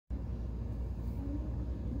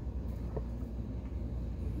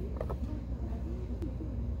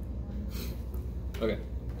Okay.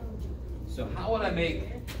 So how would I make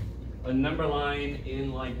a number line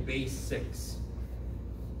in like base 6?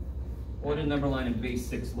 What would a number line in base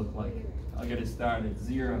 6 look like? I'll get it started.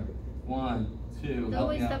 0, 1, 2. Don't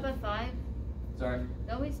we stop at 5? Sorry?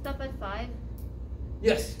 Don't we stop at 5?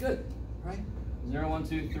 Yes, good. Right? 0, 1,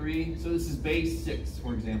 2, 3. So this is base 6,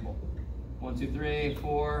 for example. 1, 2, 3,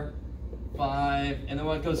 4, 5. And then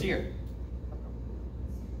what goes here?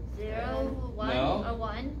 0, 1, no. or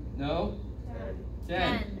 1? No.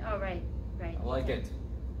 10. Oh, right. Right. I like it.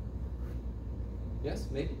 Yes,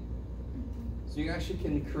 maybe. So you actually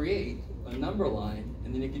can create a number line,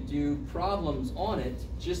 and then you can do problems on it,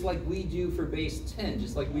 just like we do for base 10,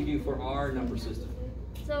 just like we do for our number system.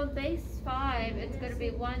 So base 5, it's going to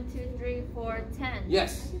be 1, 2, 3, 4, 10.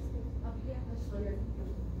 Yes.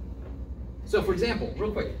 So for example,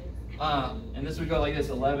 real quick, and this would go like this: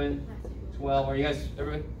 11, 12. Are you guys,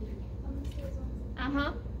 everybody?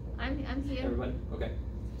 I'm here. Everybody? Okay.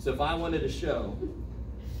 So if I wanted to show,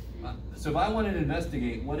 so if I wanted to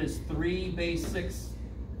investigate what is 3 base 6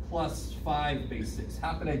 plus 5 base 6,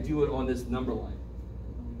 how can I do it on this number line?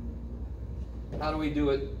 How do we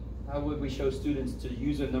do it? How would we show students to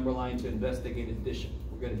use a number line to investigate addition?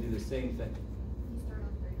 We're going to do the same thing. You start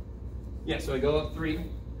on 3. Yeah, so I go up 3.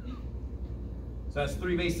 So that's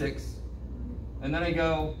 3 base 6. And then I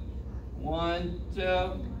go 1,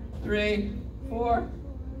 2, 3, 4,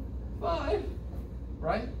 5.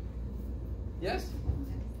 Right? Yes?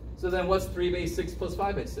 So then what's 3 base 6 plus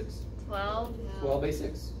 5 base 6? 12. 12 base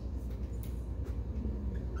 6.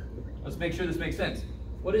 Let's make sure this makes sense.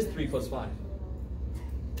 What is 3 plus 5?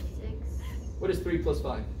 6. What is 3 plus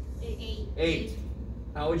 5? 8. 8.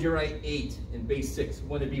 How would you write 8 in base 6?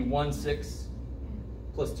 Would it be 1, 6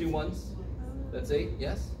 plus 2 1s? That's 8,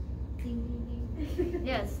 yes?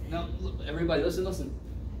 Yes. Now, look, everybody, listen.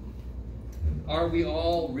 Are we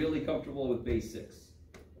all really comfortable with base 6?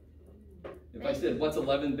 If I said, what's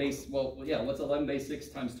 11 base, well, yeah, what's 11 base 6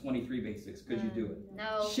 times 23 base 6? Could you do it?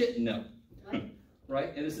 No. Shit, no.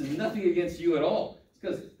 Right? And this is nothing against you at all. It's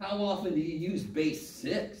because how often do you use base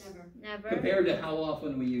 6? Never. Compared to how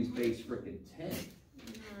often we use base frickin' 10.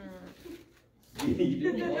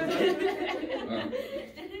 You do all the time? All right.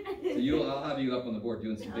 So I'll have you up on the board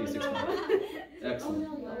doing some basics. Excellent.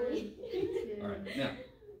 All right. Now,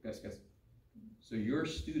 guys. So your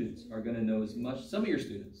students are going to know as much, some of your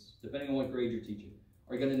students, depending on what grade you're teaching,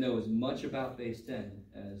 are going to know as much about base 10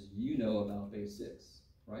 as you know about base 6,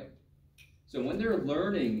 right? So when they're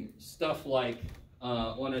learning stuff like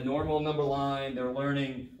on a normal number line, they're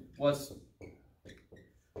learning what's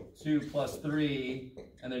 2 plus 3,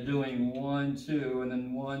 and they're doing 1, 2, and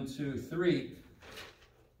then 1, 2, 3.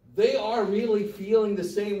 They are really feeling the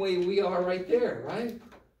same way we are right there, right?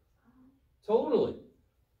 Totally.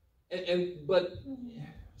 But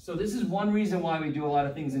so this is one reason why we do a lot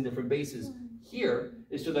of things in different bases here,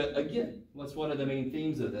 is so that, again, what's one of the main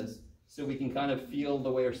themes of this, so we can kind of feel the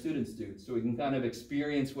way our students do, so we can kind of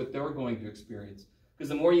experience what they're going to experience. Because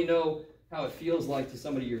the more you know how it feels like to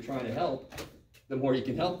somebody you're trying to help, the more you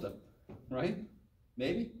can help them, right?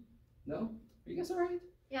 Maybe? No? Are you guys all right?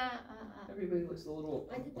 Yeah. Everybody looks a little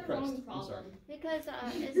I did the oppressed. wrong I'm problem. sorry. Because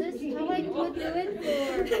is this how I would do it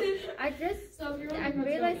for? I'm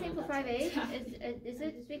realizing for 5/8. Is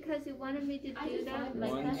it because you wanted me to do that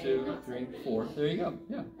like 1, that? 2, 3, 4. There you go.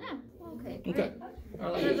 Yeah. Okay. Okay.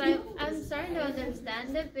 All Because right. I'm starting to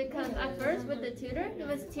understand it, because at first with the tutor, he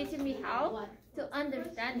was teaching me how to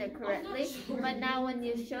understand it correctly. But now when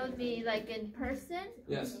you showed me like in person,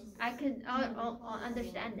 Yes. I can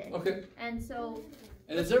understand it. Okay. And so.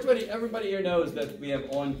 And it's everybody here knows that we have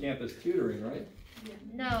on-campus tutoring, right?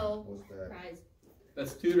 No. What's that?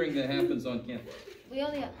 That's tutoring that happens on campus.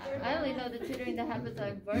 I only know the tutoring that happens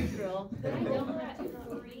like virtual.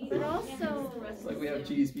 But also, It's like we have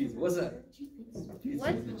cheese pizza. What's that? Cheese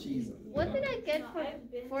What? pizza, cheese. what did I get for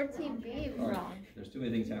 14B All right. wrong? There's too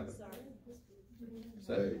many things happening.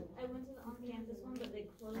 So, I went to the on-campus one, but they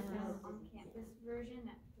closed the on-campus version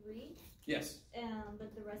at 3. yes,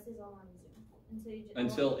 But the rest is all on Zoom. And so you just,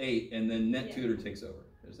 until 8, and then NetTutor takes over.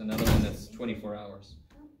 There's another one that's 24 hours.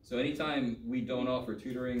 So anytime we don't offer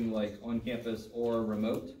tutoring like on campus or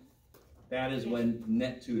remote, that is when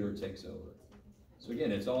NetTutor takes over. So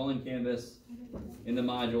again, it's all in Canvas, in the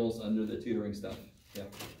modules, under the tutoring stuff. Yeah.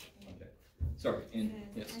 Okay. Sorry. And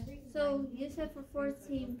yes. So you said for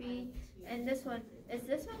 14B, and this one, is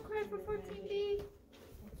this one correct for 14B?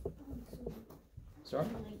 Sorry.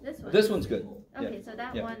 This one. This one's good. Okay, Yeah. so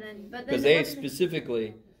that Yeah. one, and but then Because the they one-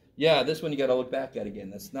 specifically, Yeah, this one you got to look back at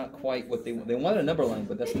again. That's not quite what they want a number line,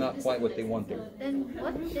 but that's not quite what they want there. Then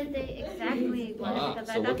what did they exactly want? Because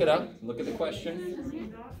I So thought look it up. Look at the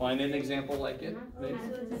question. Find an example like it. Maybe.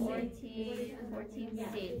 14C.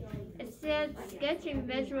 It said sketching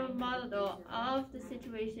visual model of the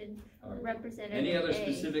situation represented. Any other A.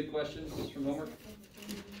 specific questions from homework?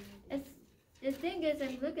 The thing is,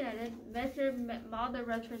 I'm looking at it, measure model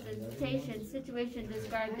representation situation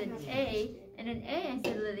described in A, and in A I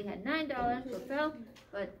said Lily had $9 for Phil,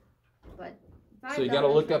 but $5. So you got to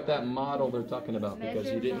look up that model they're talking about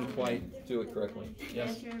because you didn't quite do it correctly.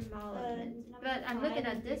 Yes? Measure model. But I'm looking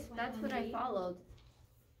at this, that's what I followed.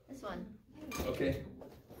 This one. Okay.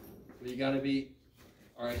 So you got to be,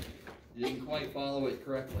 all right, you didn't quite follow it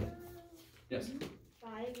correctly. Yes?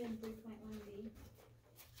 5 and 3.1b.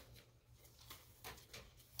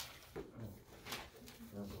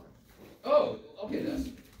 Oh, okay, that's,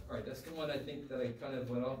 all right, that's the one I think that I kind of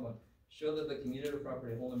went off on. Show that the commutative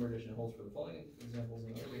property whole number addition holds for the following examples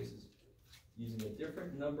in other cases. Using a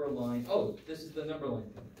different number line. Oh, this is the number line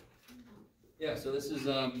thing. Yeah, so this is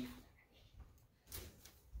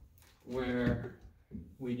where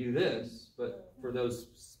we do this, but for those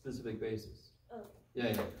specific bases. Yeah,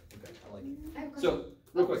 okay, I like it. So,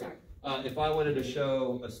 real quick, if I wanted to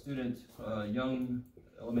show a student, a young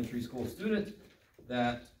elementary school student,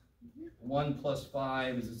 that 1 plus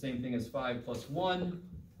 5 is the same thing as 5 plus 1.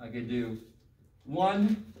 I could do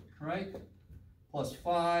 1, right, plus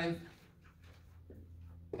 5.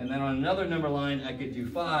 And then on another number line, I could do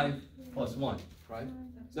 5 plus 1, right?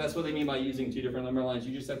 So that's what they mean by using two different number lines.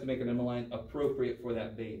 You just have to make a number line appropriate for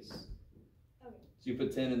that base. Okay. So you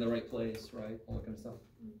put 10 in the right place, right? All that kind of stuff.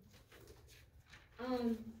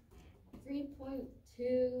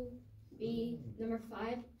 3.2b, number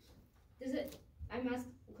 5. Does it? I'm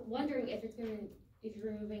wondering if it's going to, if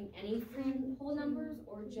you're removing any from whole numbers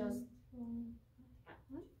or just.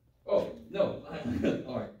 Oh no!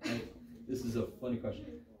 All right. This is a funny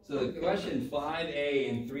question. So the question 5a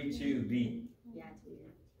and 3.2b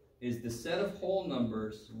is the set of whole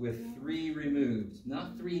numbers with 3 removed,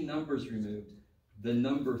 not 3 numbers removed, the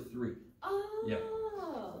number 3. Oh. Yeah.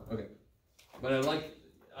 Okay. But I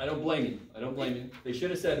don't blame you. I don't blame you. They should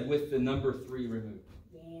have said with the number 3 removed.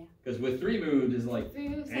 Yeah. Because with 3 removed is like,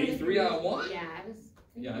 any 3 I want? Yeah, I was.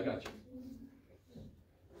 Yeah, I got you.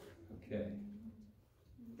 Okay.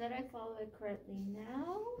 Did I follow it correctly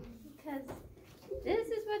now? Because this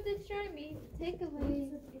is what they're showing me.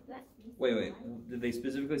 Takeaway. Wait. Did they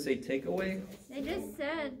specifically say takeaway? They just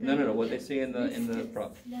said. No. What they say in the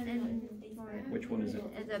prop? Which one is it?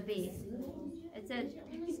 It's a B. It said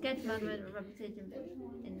sketch model representation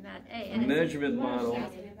in Mat A. And Measurement model.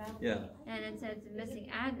 Yeah. And it says missing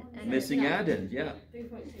addend. Missing addend, yeah.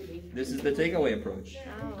 This is the takeaway approach.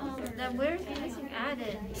 Oh, then where's the missing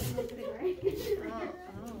addend?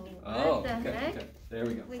 Oh, What the heck? Okay. There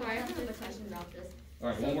we go. Sorry, I have a question about this. All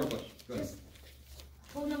right, one more question. Go ahead.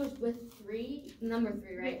 Whole numbers with 3, number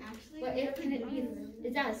 3, right? But can it be,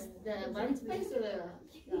 is that the 11th place or the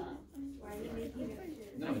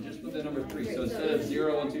No, just put the number 3. So instead of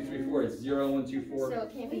 0, 1, 2, 3, 4, it's 0, 1, 2, 4. So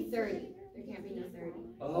it can't be 30. There can't be no 30.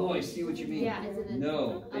 Oh, I see what you mean. Yeah, is it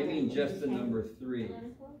No, they mean just the number 3,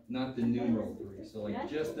 not the numeral 3. So like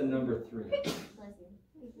just the number 3.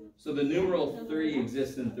 So the numeral 3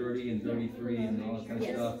 exists in 30 and 33 and all that kind of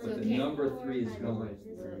stuff, but the number 3 is gone.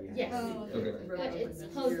 Yes. Okay. But it's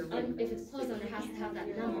closed, if it's closed under, it has to have that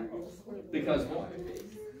number. Because why?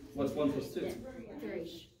 What's 1 plus 2?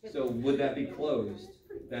 3. So would that be closed?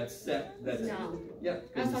 That set, that's... No. Yeah.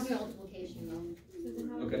 I was talking about multiplication though.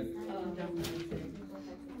 Okay.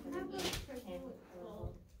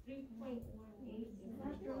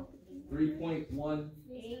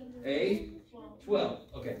 3.1a? 12.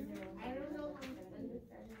 Okay.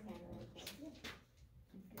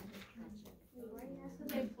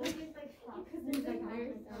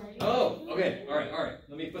 Oh, okay. All right.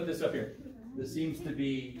 Let me put this up here. This seems to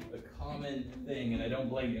be a common thing, and I don't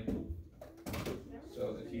blame you.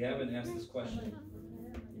 So if you haven't asked this question,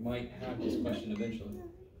 you might have this question eventually.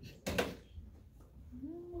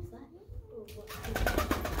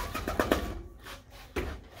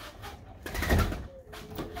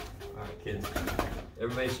 All right, kids.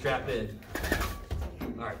 Everybody strap in.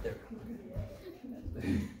 All right, there. It's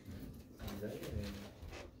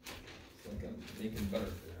like I'm making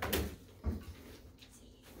butter.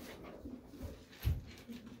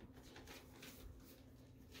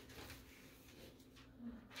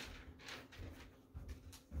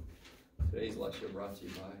 Today's lecture brought to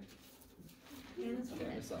you by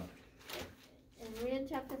Amazon. And we're in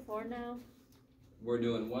chapter 4 now. We're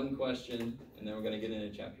doing one question, and then we're going to get into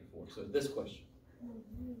chapter 4. So this question.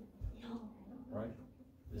 Right?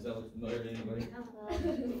 Does that look familiar to anybody?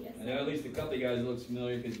 I know at least a couple of you guys it looks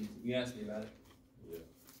familiar because you asked me about it.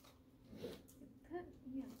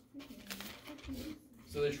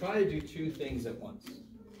 So they try to do two things at once.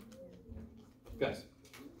 Guys,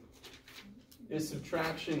 is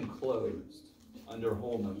subtraction closed under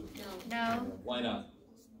whole numbers? No. Why not?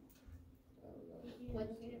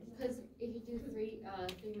 Because if you do 3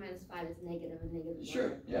 minus 5 is negative and negative.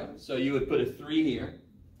 Sure, yeah. So you would put a 3 here,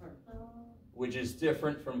 which is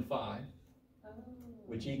different from 5,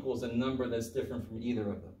 which equals a number that's different from either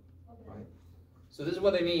of them. Right? So this is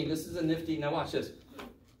what they mean. This is a nifty, now watch this.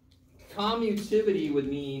 Commutativity would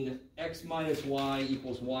mean x minus y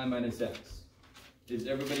equals y minus x. Is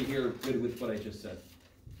everybody here good with what I just said?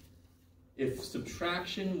 If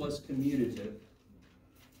subtraction was commutative,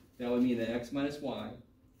 that would mean that x minus y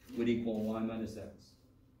would equal y minus x.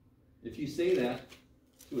 If you say that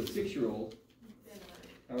to a 6-year-old,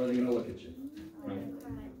 how are they going to look at you? Right?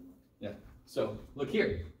 Yeah. So look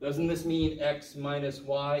here. Doesn't this mean x minus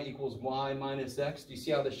y equals y minus x? Do you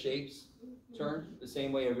see how the shapes turn the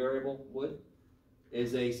same way a variable would?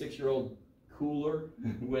 Is a 6-year-old cooler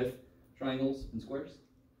with triangles and squares?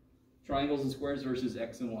 Triangles and squares versus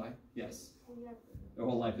x and y? Yes. Their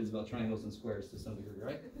whole life is about triangles and squares to some degree,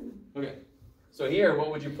 right? Okay. So here,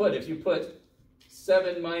 what would you put? If you put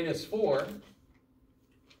 7 minus 4,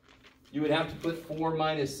 you would have to put 4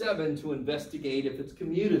 minus 7 to investigate if it's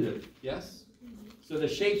commutative. Yes? So the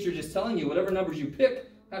shapes are just telling you whatever numbers you pick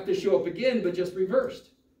have to show up again, but just reversed.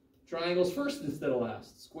 Triangles first instead of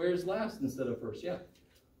last. Squares last instead of first. Yeah.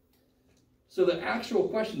 So the actual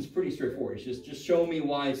question is pretty straightforward. It's just show me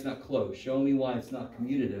why it's not closed. Show me why it's not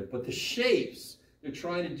commutative. But the shapes, they're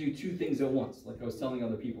trying to do two things at once, like I was telling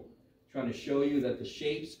other people. Trying to show you that the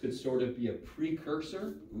shapes could sort of be a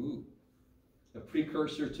precursor. A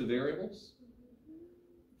precursor to variables.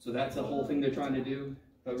 So that's the whole thing they're trying to do.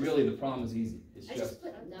 But really the problem is easy. It's I just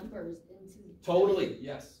put numbers into totally,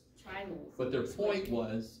 yes. triangles. But their point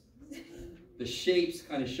was the shapes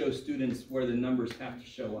kind of show students where the numbers have to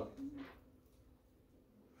show up.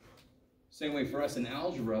 Same way for us in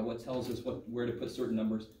algebra, what tells us where to put certain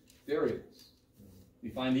numbers? Variables. We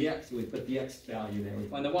find the x, so we put the x value there. We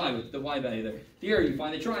find the y, we put the y value there. Here, you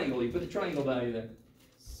find the triangle, you put the triangle value there.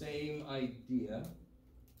 Same idea.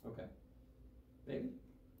 Okay. Maybe?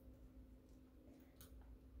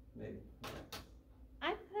 Maybe.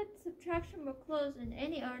 I put subtraction were closed in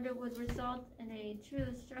any order would result in a true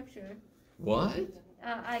structure. What?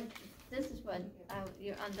 This is what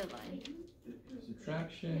you underlined.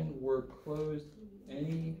 Subtraction were closed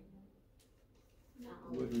any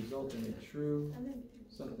would result in a true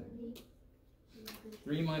something.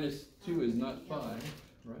 3 minus 2 is not 5,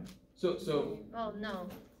 right? So. Oh no.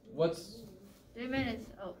 What's? 3 minutes.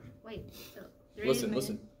 Oh wait. So 3 listen.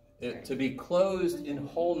 minutes. To be closed in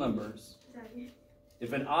whole numbers,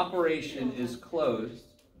 if an operation is closed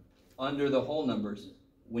under the whole numbers,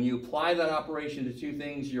 when you apply that operation to two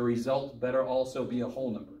things, your result better also be a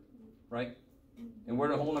whole number, right? And where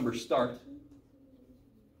do whole numbers start?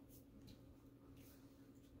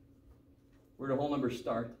 Where do whole numbers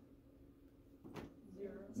start?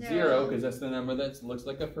 0, because that's the number that looks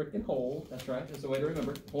like a freaking hole. That's right. That's the way to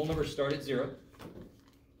remember. Whole numbers start at 0.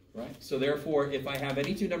 Right? So therefore, if I have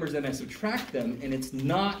any two numbers and I subtract them, and it's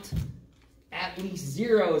not at least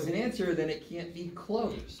 0 as an answer, then it can't be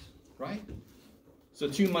closed. Right? So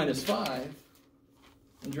 2 minus 5.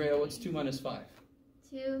 Andrea, what's 2 minus 5?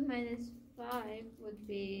 2 minus 5 would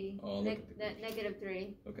be negative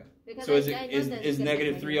 3. Okay. Because so is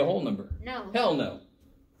negative 3 a whole number? No. Hell no.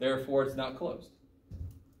 Therefore, it's not closed.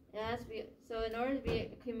 It has to be, so in order to be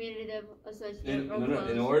commutative, associative,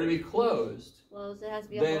 In order to be closed, it has to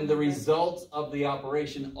be a then whole the number. result of the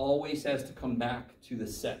operation always has to come back to the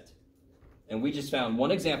set. And we just found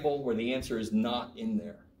one example where the answer is not in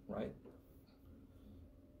there, right?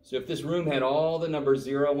 So if this room had all the numbers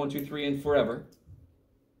 0, 1, 2, 3, and forever,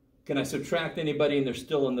 can I subtract anybody and they're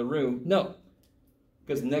still in the room? No,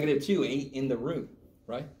 because negative 2 ain't in the room,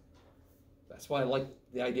 right? That's why I like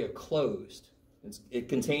the idea of closed. It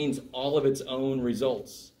contains all of its own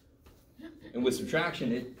results. And with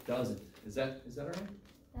subtraction, it doesn't. Is that all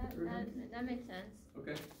right? That makes sense.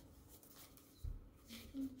 Okay.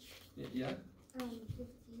 Yeah?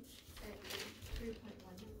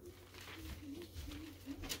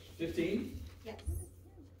 15? Yes.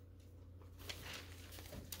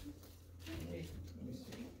 Hey, let me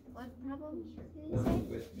see. What problem did you Work say?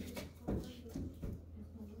 with me.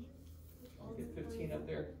 I'll get 15 up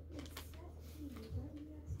there.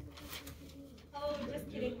 Oh,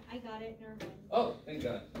 just kidding. I got it. Never mind. Oh, thank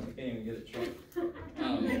God. I can't even get it short.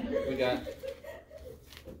 We got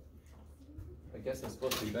guess it's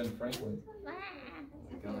supposed to be Ben Franklin. Ah. Oh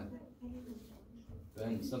my God.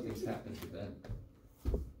 Ben, something's happened to Ben.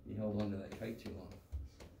 He held on to that kite too long.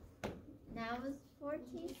 Now it's 14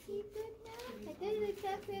 feet good now? I did it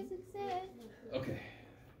exactly as it said. Okay.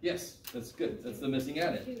 Yes, that's good. That's the missing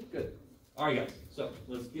added. Good. All right, guys. So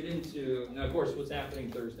let's get into, now of course, what's happening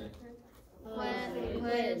Thursday?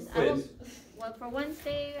 Quiz. Quiz. Well, for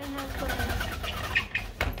Wednesday I have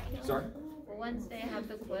quiz. Sorry? For Wednesday I have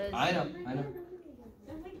the quiz. I know.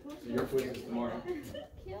 So your quiz is tomorrow.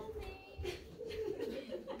 Kill me.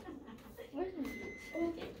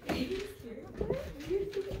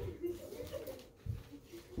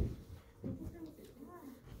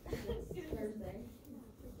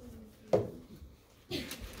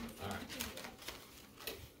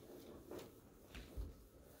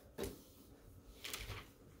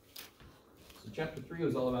 Chapter 3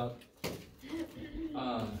 was all about,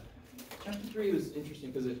 chapter 3 was interesting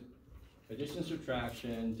because it, addition,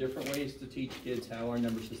 subtraction, different ways to teach kids how our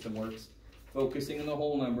number system works, focusing on the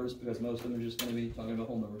whole numbers because most of them are just going to be talking about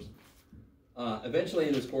whole numbers. Eventually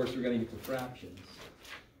in this course we're going to get to fractions.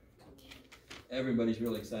 Everybody's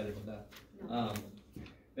really excited about that.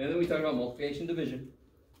 And then we talk about multiplication, division,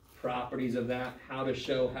 properties of that, how to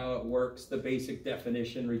show how it works, the basic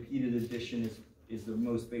definition. Repeated addition is the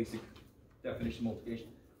most basic definition of multiplication.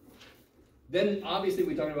 Then obviously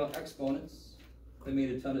we talked about exponents. That made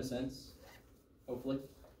a ton of sense, hopefully,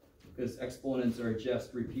 because exponents are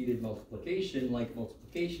just repeated multiplication, like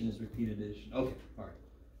multiplication is repeated addition. Okay, all right.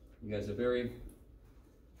 You guys are very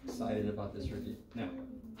excited about this review. Now,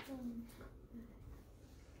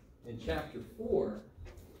 in chapter 4,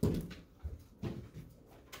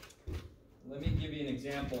 let me give you an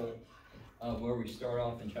example of where we start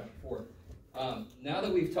off in chapter 4. Now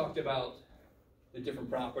that we've talked about the different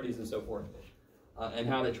properties and so forth, and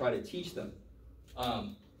how to try to teach them,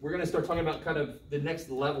 we're going to start talking about kind of the next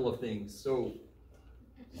level of things. So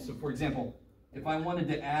for example, if I wanted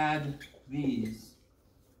to add these,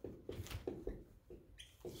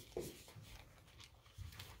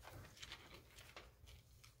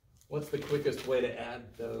 what's the quickest way to add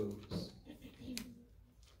those?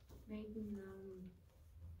 Making them.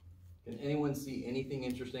 Can anyone see anything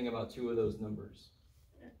interesting about two of those numbers?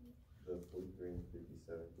 The 43 and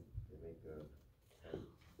 57,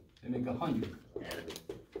 They make 100.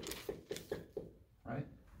 Right?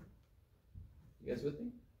 You guys with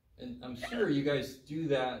me? And I'm sure you guys do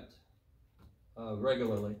that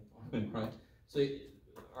regularly, right? So,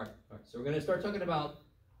 all right. So we're going to start talking about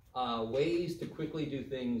ways to quickly do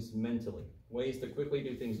things mentally, ways to quickly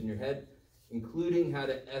do things in your head, including how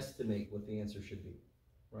to estimate what the answer should be,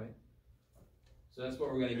 right? So that's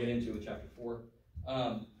what we're going to get into with chapter 4.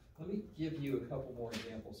 Let me give you a couple more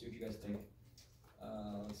examples, see what you guys think.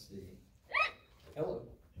 Let's see. Hello.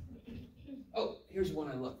 Oh, here's one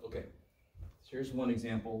I love. Okay. So here's one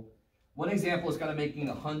example. One example is kind of making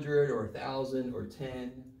 100 or 1,000 or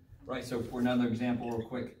 10, right? So for another example, real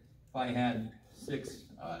quick, if I had 6,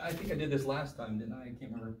 I think I did this last time, didn't I? I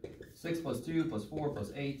can't remember. 6 plus 2 plus 4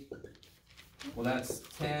 plus 8. Well, that's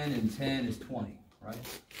 10, and 10 is 20, right?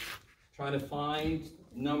 Try to find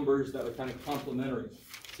numbers that are kind of complementary.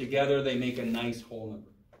 Together, they make a nice whole number,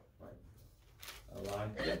 right? I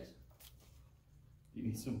like it. You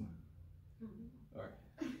need some more? All right.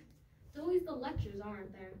 It's always the lectures,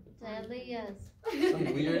 aren't there? Sadly, yes. Some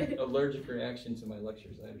weird allergic reaction to my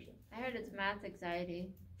lectures, I understand. I heard it's math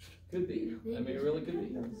anxiety. Could be. I mean, it really could be.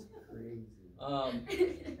 That's crazy.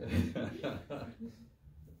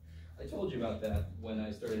 I told you about that when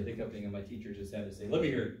I started hiccuping and my teacher just had to say, "Let me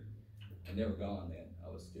hear it." I never gone, man. I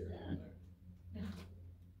was scared.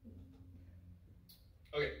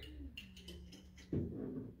 Okay.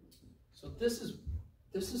 So this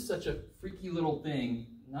is such a freaky little thing.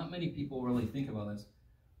 Not many people really think about this.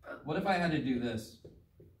 What if I had to do this?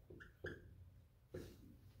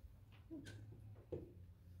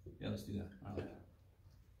 Yeah, let's do that. I like that.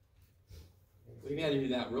 What if you had to do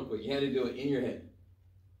that real quick? You had to do it in your head.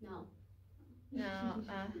 No. No,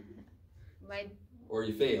 my, Or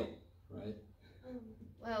you fail, right?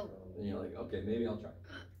 well, And you're like, okay, maybe I'll try.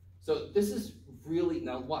 So this is really,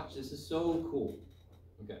 now watch, this is so cool.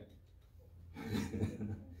 Okay.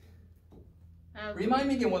 Remind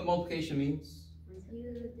me again what multiplication means.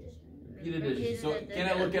 Repeated addition. Repeated addition. So Repeated can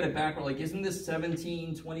I look at it backward? Like, isn't this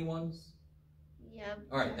 17 21s? yep.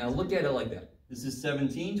 All right, now look at it like that. This is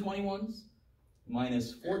 17 21s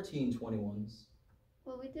minus 14 21s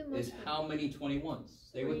Well, we do is how many 21s?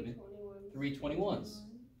 Stay with me. 3 21s. 21s.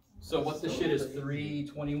 So what the shit is 3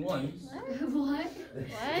 21s? What? What?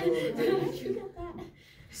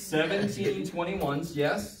 17 21s,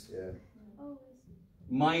 yes. Yeah.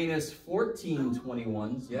 minus 14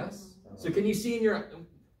 21s, yes? So can you see in your,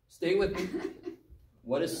 stay with me.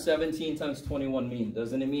 What does 17 times 21 mean?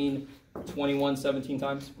 Doesn't it mean 21 17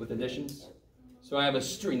 times with additions? So I have a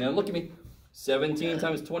string. Now look at me. 17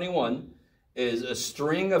 times 21 is a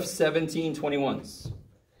string of 17 21s.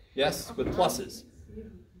 Yes, with pluses.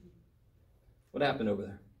 What happened over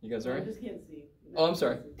there? You guys all right? I just can't see. Oh, I'm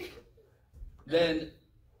sorry. Then,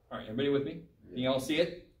 all right, everybody with me? Can you all see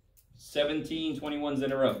it? 17 21s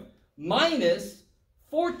in a row. Minus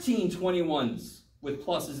 14 21s with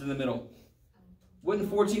pluses in the middle. Wouldn't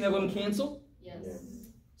 14 of them cancel? Yes.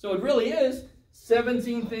 So it really is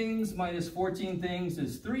 17 things minus 14 things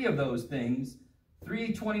is 3 of those things.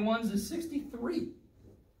 3 21s is 63.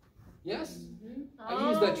 Yes? Mm-hmm. I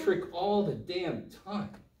use that trick all the damn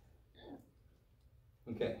time.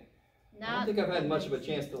 Okay. I don't think I've had much of a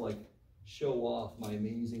chance to like show off my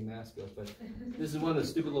amazing math skills, but this is one of the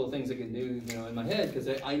stupid little things I can do, you know, in my head because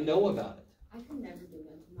I know about it. I can never do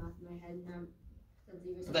mental math in my head now.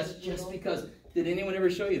 So that's just because. Did anyone ever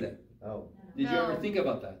show you that? No. Did you ever think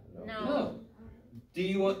about that? No. Do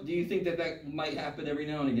you think that that might happen every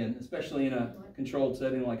now and again, especially in a controlled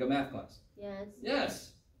setting like a math class? Yes.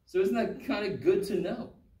 Yes. So isn't that kind of good to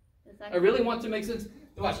know? Exactly. I really want to make sense.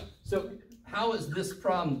 Watch. So how is this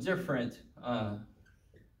problem different?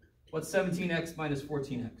 What's 17x minus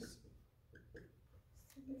 14x?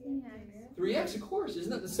 3x, of course.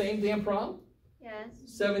 Isn't that the same damn problem? Yes.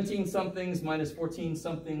 17 somethings minus 14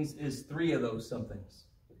 somethings is 3 of those somethings.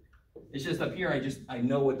 It's just up here, I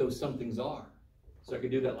know what those somethings are. So I could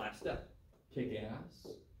do that last step. Kick ass.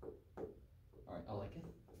 All right, I like it.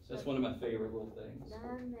 So that's one of my favorite little things.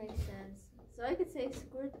 That makes sense. So I could say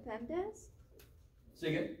screw the PEMDAS?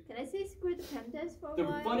 Say again? Can I say screw the PEMDAS for a The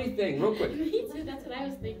while? funny thing, real quick. Me too, that's what I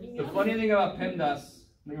was thinking The of. funny thing about PEMDAS,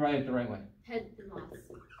 let me write it the right way.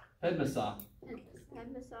 PEDMASA.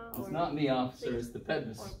 PEMDAS It's or not me, officer, it's the or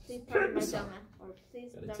PEDMAS. please pardon my dumb or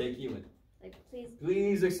please Gotta dumb, take you in. like please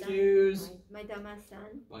Please excuse my dumbass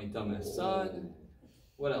son. my dumbass son.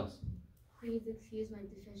 What else? Please excuse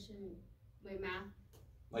my math.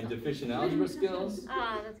 My deficient algebra skills.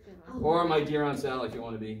 Ah, that's a good one. Or my dear Aunt Sally if you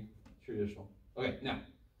want to be traditional. Okay, now.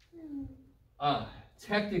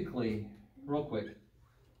 Technically, real quick,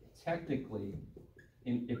 technically,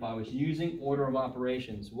 if I was using order of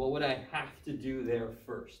operations, what would I have to do there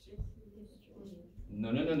first?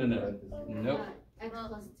 No. Nope. X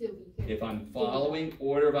plus 2. But you can't If I'm following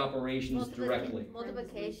order of operations directly,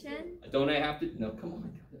 Multiplication. don't I have to? No, come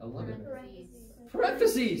on, I love it. Parentheses.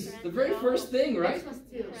 Parentheses, the very first thing, right? X plus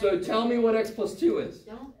 2. So tell me what x plus 2 is.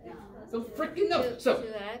 Don't. Don't freaking know. So,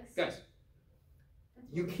 2x. guys,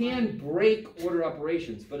 you can break order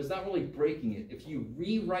operations, but it's not really breaking it. If you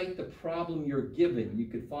rewrite the problem you're given, you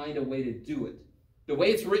could find a way to do it. The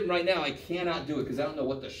way it's written right now, I cannot do it because I don't know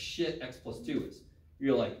what the shit x plus 2 is.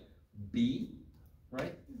 You're like, B,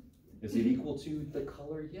 right? Is it equal to the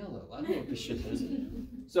color yellow? I don't know what this shit is.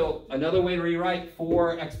 So another way to rewrite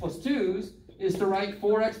 4x plus 2s is to write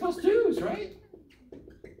 4x plus 2s, right?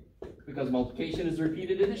 Because multiplication is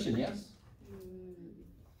repeated addition, yes?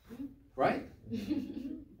 Right?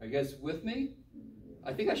 Are you guys with me?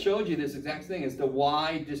 I think I showed you this exact thing as to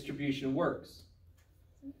why distribution works.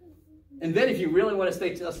 And then if you really want to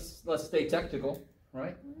stay, let's stay technical,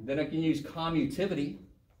 right? Then I can use commutivity.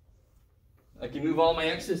 I can move all my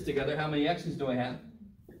x's together. How many x's do I have?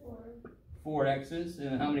 4 x's.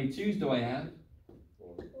 And how many 2's do I have?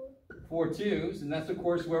 4 2's. And that's, of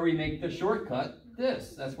course, where we make the shortcut.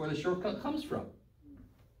 That's where the shortcut comes from.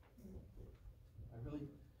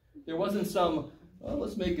 There wasn't some,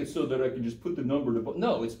 let's make it so that I can just put the number to...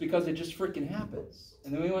 No, it's because it just freaking happens.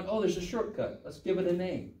 And then we went, oh, there's a shortcut. Let's give it a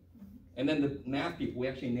name. And then the math people, we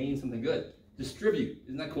actually named something good. Distribute.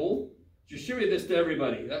 Isn't that cool? Distribute this to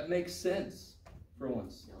everybody. That makes sense for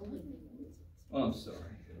once. Oh, I'm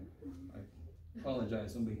sorry. I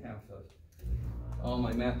apologize on behalf of all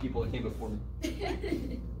my math people that came before me.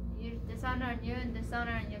 You dishonor on you and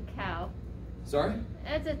dishonor on your cow. Sorry?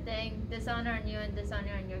 That's a thing. Dishonor on you and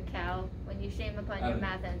dishonor on your cow when you shame upon your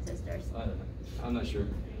math ancestors. I don't know. I'm not sure.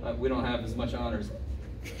 We don't have as much honors.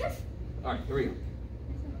 All right, here we go.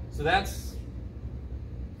 So that's,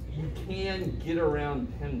 you can get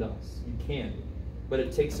around PEMDAS. You can. But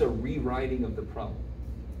it takes a rewriting of the problem.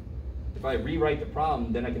 If I rewrite the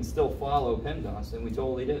problem, then I can still follow PEMDAS, and we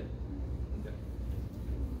totally did. Okay.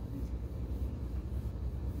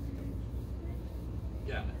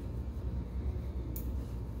 Yeah.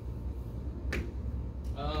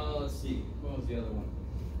 Let's see. What was the other one?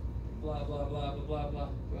 Blah, blah, blah, blah, blah, blah.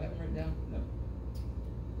 Do I have it written down? No.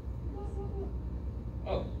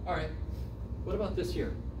 Oh, all right. What about this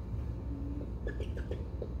here?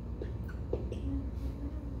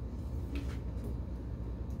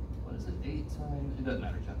 What is it? 8 times, it doesn't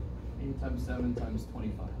matter, John. 8 times 7 times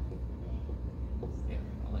 25. Yeah,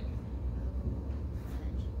 I like it.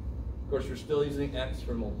 Of course, we're still using x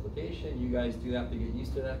for multiplication. You guys do have to get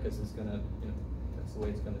used to that because it's gonna, that's the way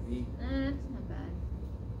it's gonna be. It's not bad.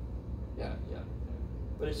 Yeah.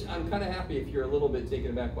 But I'm kind of happy if you're a little bit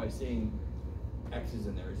taken aback by seeing x's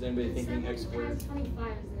in there. Is anybody thinking x squared? 25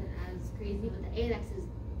 isn't as crazy, but the 8x is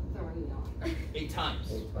throwing me off. 8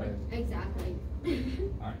 times, right? Exactly.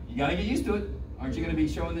 All right, you gotta get used to it. Aren't you gonna be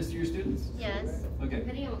showing this to your students? Yes. Okay.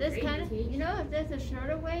 Depending on what This grade kind of, you teach. you know, if there's a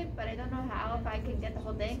shorter way, but I don't know how, if I can get the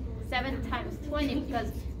whole thing. 7 times 20,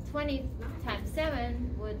 because 20 times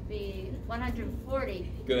 7 would be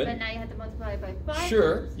 140. Good. But now you have to multiply it by 5.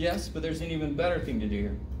 Sure, yes, but there's an even better thing to do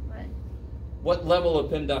here. What? What level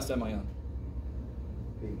of PEMDAS am I on?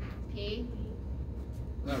 P.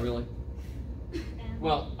 Not really. And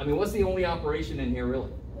Well, I mean, what's the only operation in here really?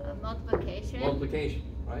 Multiplication. Multiplication,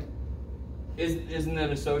 right? Isn't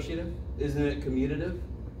it associative? Isn't it commutative?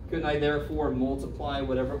 Couldn't I therefore multiply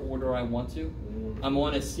whatever order I want to? I'm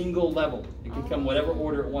on a single level. It can come whatever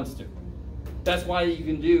order it wants to. That's why you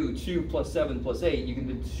can do 2 plus 7 plus 8. You can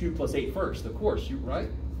do 2 plus 8 first, of course, right?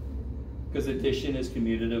 Because addition is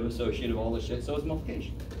commutative, associative, all this shit, so is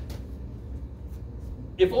multiplication.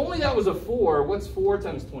 If only that was a 4, what's 4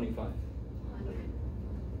 times 25?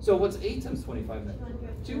 So what's 8 times 25 then?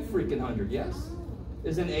 2 freaking hundred, yes?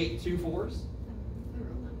 Isn't 8 2 4s?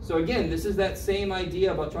 So again, this is that same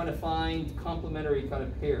idea about trying to find complementary kind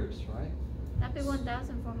of pairs, right? That'd be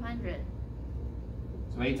 1,400.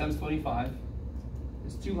 So 8 times 25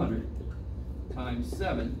 is 200 times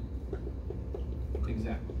 7,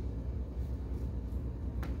 exactly.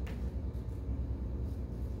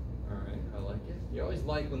 All right, I like it. You always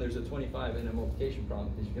like when there's a 25 in a multiplication problem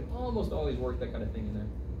because you can almost always work that kind of thing in there.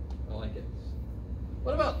 I like it.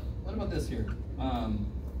 What about this here?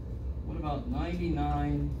 What about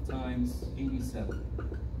 99 times 87?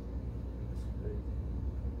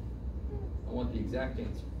 I want the exact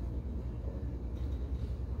answer.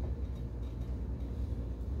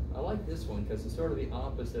 I like this one because it's sort of the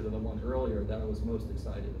opposite of the one earlier that I was most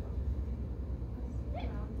excited about.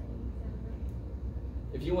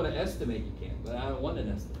 If you want to estimate, you can, but I don't want an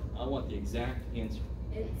estimate. I want the exact answer.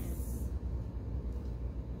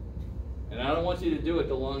 And I don't want you to do it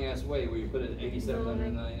the long ass way where you put it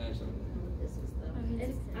 8,799 something.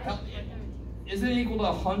 Isn't it equal to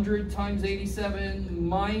 100 times 87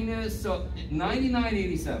 minus, so 99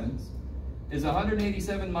 87s is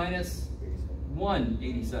 187 minus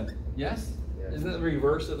 187, yes? Yeah. Isn't that the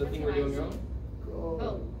reverse of the thing we're doing wrong?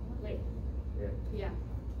 Oh, wait. Yeah.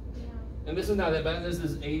 And this is not that bad, this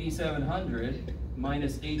is 8,700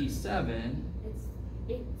 minus 87, It's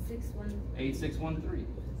 861. 8613.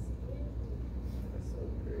 That's so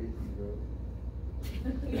crazy, bro.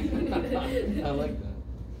 I like that.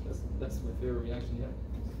 That's my favorite reaction yet.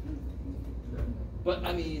 But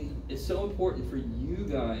I mean, it's so important for you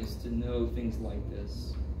guys to know things like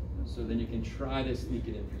this, so then you can try to sneak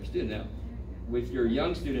it in for your student. Now, with your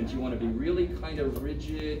young students, you want to be really kind of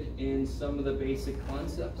rigid in some of the basic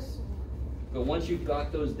concepts. But once you've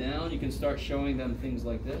got those down, you can start showing them things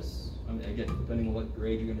like this. I mean, again, depending on what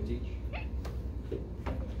grade you're going to teach.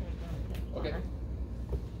 Okay.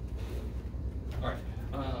 All right.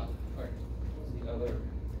 All right. What's the other?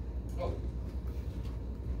 Oh.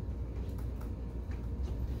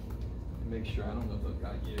 Make sure, I don't know if I've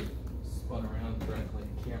got you spun around correctly,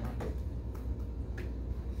 camera. I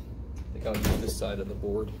think I'll use this side of the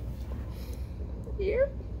board. Here.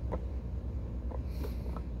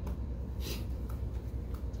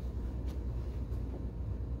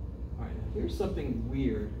 All right, here's something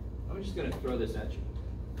weird. I'm just going to throw this at you.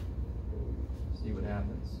 See what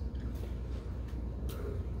happens.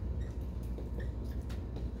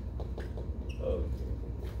 Oh.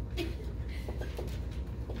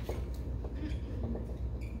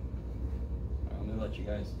 I'm going to let you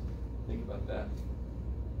guys think about that.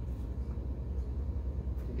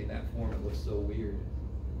 Look at that form, it looks so weird.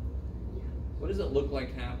 What does it look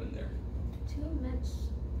like happened there? Too much.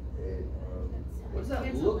 What does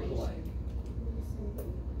that look like?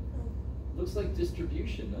 Looks like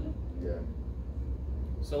distribution, doesn't it? Yeah.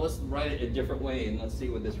 So let's write it a different way and let's see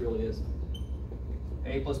what this really is.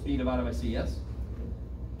 A plus B divided by C, yes?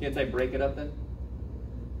 Can't I break it up then?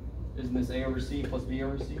 Isn't this A over C plus B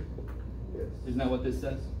over C? Yes. Isn't that what this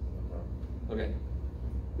says? Okay.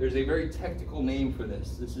 There's a very technical name for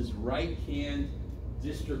this. This is right-hand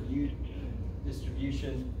distribution.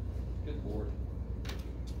 Good Lord.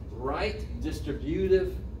 Right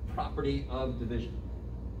distributive property of division.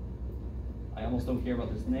 I almost don't care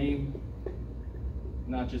about this name,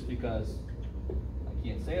 not just because I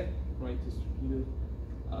can't say it, right, distributive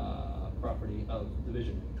property of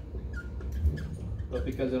division, but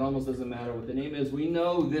because it almost doesn't matter what the name is. We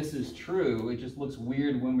know this is true, it just looks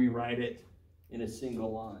weird when we write it in a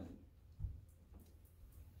single line.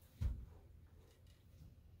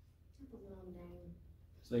 That's a long name.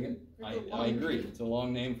 Say again? That's a I long agree. name. It's a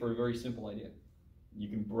long name for a very simple idea. You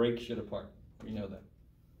can break shit apart. We know that.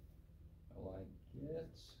 I like it.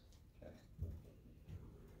 Okay.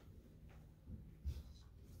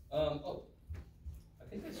 Oh, I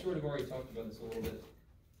think I sort of already talked about this a little bit.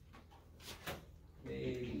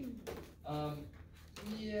 Maybe.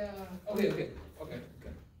 Yeah. Okay.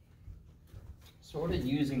 Sort of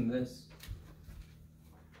using this.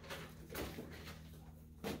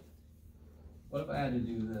 What if I had to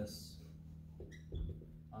do this?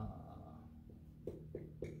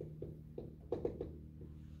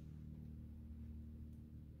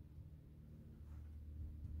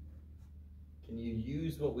 Can you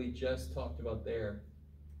use what we just talked about there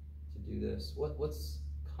to do this? What's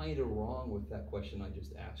kind of wrong with that question I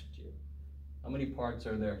just asked you? How many parts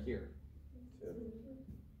are there here? 2.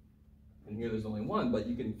 And here there's only 1, but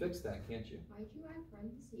you can fix that, can't you? Why'd you add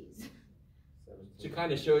parentheses? 17. To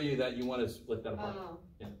kind of show you that you want to split that apart. Oh.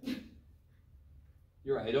 Yeah.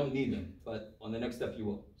 You're right, I don't need them, but on the next step you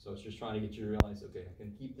will. So it's just trying to get you to realize, okay, I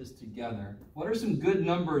can keep this together. What are some good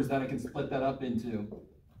numbers that I can split that up into?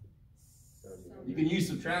 You can use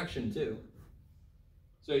subtraction too.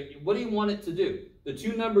 So what do you want it to do? The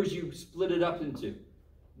 2 numbers you split it up into,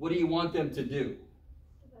 what do you want them to do?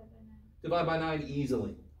 Divide by 9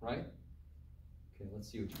 easily, right? Okay, let's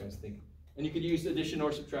see what you guys think. And you could use addition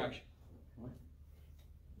or subtraction.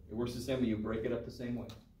 It works the same way, you break it up the same way.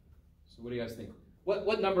 So what do you guys think?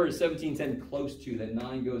 What number is 1710 close to that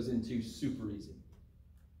 9 goes into super easy?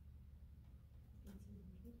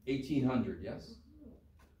 1800, yes?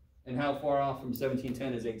 And how far off from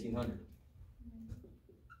 1710 is 1800?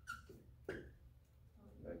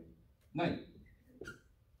 90.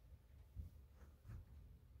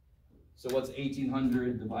 So what's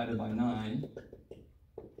 1800 divided by 9?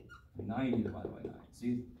 90 divided by 9.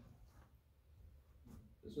 See?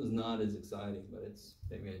 This one's not as exciting, but it's,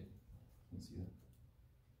 maybe I can see that.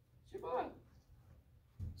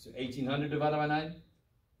 So 1800 divided by 9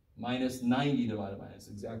 minus 90 divided by 9. That's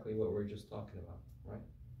exactly what we're just talking about, right?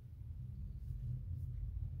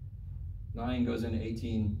 9 goes into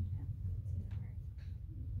 18.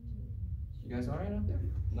 You guys all right out there?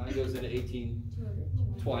 9 goes into 18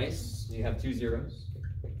 twice, so you have 2 zeros.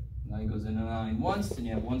 9 goes into 9 once, and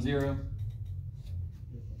you have 1 0.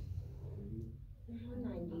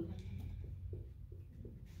 190.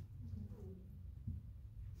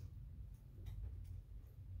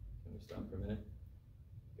 Can we stop for a minute?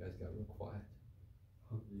 You guys got real quiet.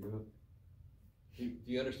 Do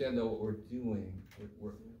you understand though what we're doing?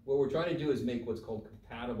 What we're trying to do is make what's called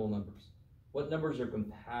compatible numbers. What numbers are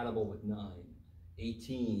compatible with 9?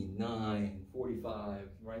 18, 9, 45,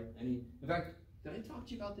 right? In fact, did I talk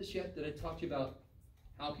to you about this yet? Did I talk to you about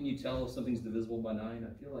how can you tell if something's divisible by 9?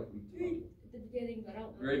 I feel like we talked. At the beginning, but I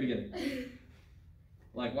don't know. Very beginning.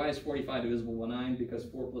 Like, why is 45 divisible by 9? Because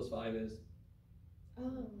 4 plus 5 is? Oh,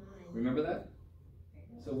 9. Remember that?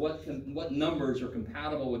 So what numbers are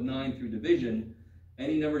compatible with 9 through division?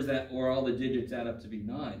 Any numbers that, or all the digits add up to be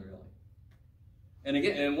 9, really. And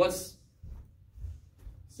again, and what's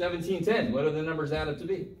 1710? What do the numbers add up to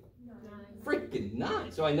be? 9. Freaking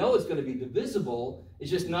 9. So I know it's going to be divisible. It's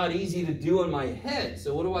just not easy to do in my head.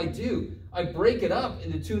 So what do? I break it up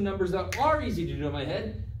into 2 numbers that are easy to do in my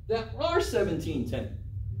head, that are 1710.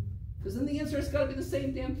 Because then the answer has got to be the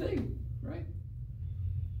same damn thing, right?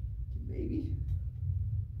 Maybe.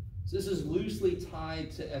 So this is loosely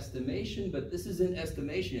tied to estimation, but this isn't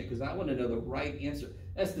estimation yet, because I want to know the right answer.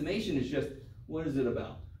 Estimation is just, what is it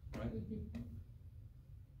about, right?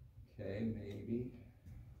 Okay, maybe.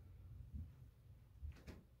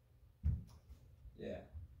 Yeah.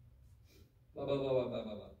 Blah, blah, blah, blah, blah,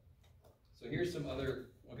 blah, blah. So here's some other,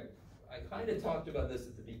 okay. I kind of talked about this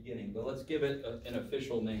at the beginning, but let's give it an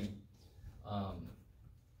official name.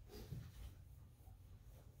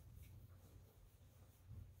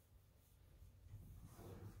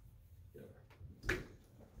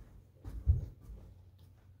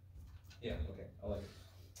 Yeah, okay, I like it.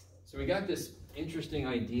 So we got this interesting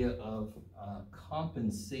idea of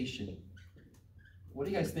compensation. What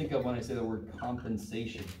do you guys think of when I say the word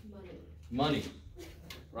compensation? Money. Money,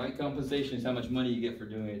 right? Compensation is how much money you get for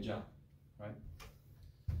doing a job, right?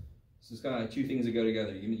 So it's kind of like 2 things that go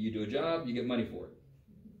together. You do a job, you get money for it.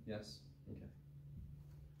 Yes?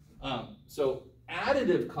 Okay. So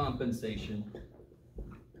additive compensation,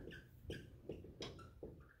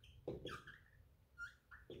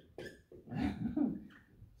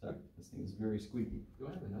 sorry, this thing is very squeaky. Do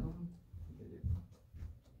I have another one? I think I do.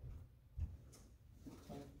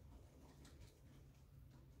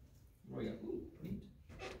 What do we got? Ooh, neat.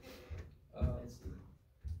 Let's see.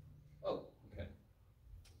 Oh, okay.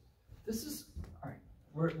 This is, all right.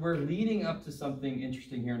 We're leading up to something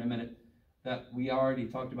interesting here in a minute that we already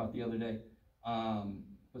talked about the other day.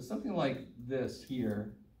 But something like this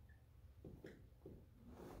here.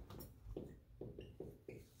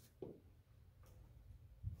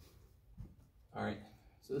 All right,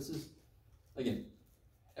 so this is, again,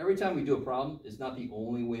 every time we do a problem, it's not the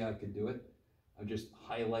only way I could do it. I'm just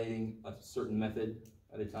highlighting a certain method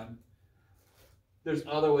at a time. There's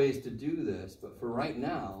other ways to do this, but for right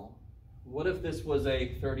now, what if this was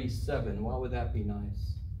a 37? Why would that be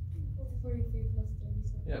nice? 43 plus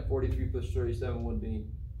 37. Yeah, 43 plus 37 would be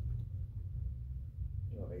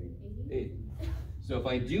 8. So if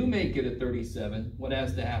I do make it a 37, what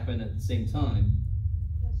has to happen at the same time?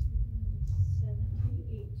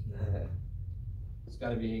 It's got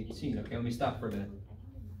to be 18. Okay, let me stop for a minute.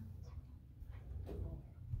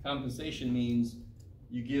 Compensation means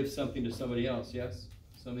you give something to somebody else, yes?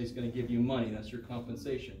 Somebody's going to give you money. That's your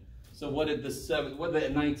compensation. So what did what did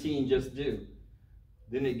that 19 just do?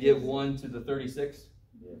 Didn't it give 1 to the 36?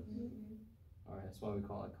 Yes. All right, that's why we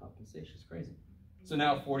call it compensation. It's crazy. So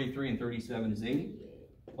now 43 and 37 is 80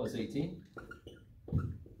 plus 18.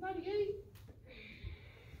 98.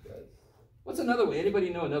 Yes. What's another way? Anybody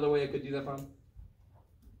know another way I could do that from?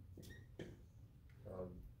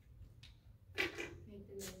 Make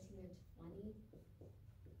the 19 and 20.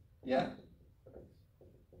 Yeah.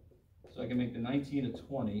 So I can make the 19 a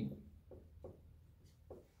 20.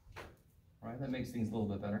 Right, that makes things a little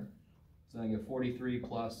bit better. So I get 43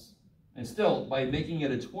 plus, and still, by making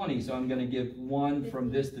it a 20, so I'm going to give 1 from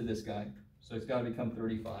this to this guy. So it's got to become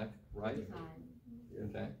 35, right? 55.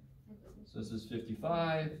 Okay. So this is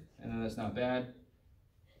 55, and then that's not bad.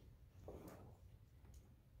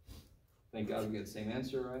 Thank God we get the same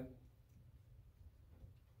answer, right?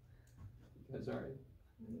 You guys all right?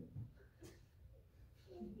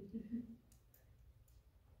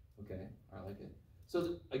 Okay, I like it.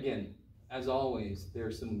 So again, as always,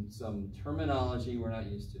 there's some terminology we're not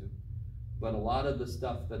used to, but a lot of the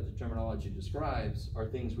stuff that the terminology describes are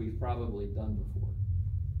things we've probably done before.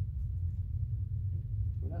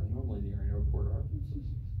 We're not normally near an airport, are we?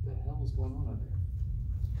 What the hell is going on out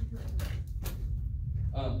there?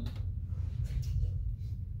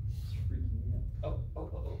 It's freaking me out.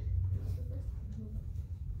 Oh.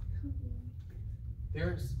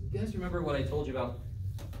 You guys remember what I told you about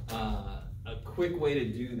a quick way to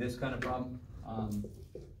do this kind of problem?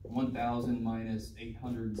 1,000 minus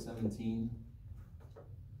 817.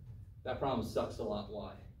 That problem sucks a lot.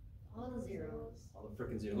 Why? All the zeros. All the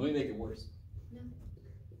frickin' zeros. Let me make it worse. No.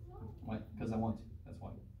 Why? Because I want to. That's why.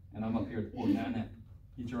 And I'm up here at the board. Nah.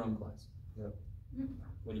 Get your own class. Yep.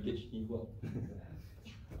 When you get you will.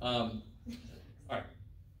 All right.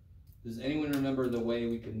 Does anyone remember the way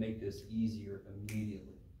we could make this easier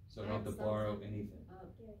immediately? So I don't have to borrow anything.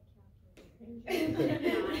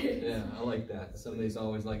 Yeah, I like that. Somebody's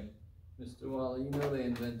always like, Mr. Wally, you know they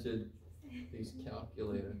invented these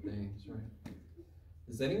calculator things, right?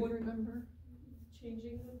 Does anyone remember?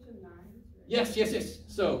 Changing them to 9. Yes.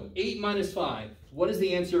 So 8 minus 5. What does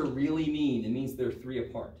the answer really mean? It means they're 3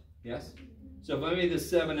 apart. Yes? So if I made this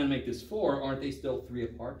 7 and make this 4, aren't they still 3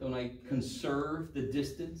 apart? Don't I conserve the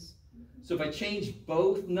distance? So if I change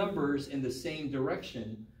both numbers in the same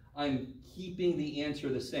direction, I'm keeping the answer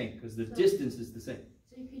the same because the distance is the same.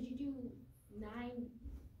 So could you do 9,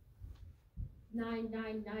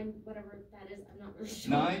 whatever that is? I'm not really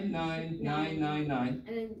sure. 9, 9, 9, 9, 9.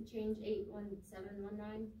 And then change 8, 1, 7, 1,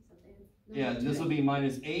 9, something. No, Yeah, this will be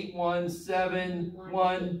minus 8, 1, 7,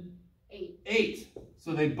 1, 8.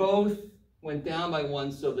 So they both went down by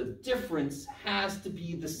 1, so the difference has to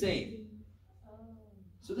be the same.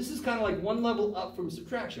 So this is kind of like one level up from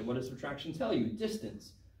subtraction. What does subtraction tell you?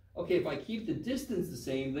 Distance. Okay, if I keep the distance the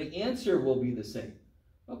same, the answer will be the same.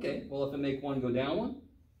 Okay, well if I make one go down 1,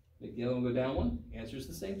 make the other one go down 1, answer's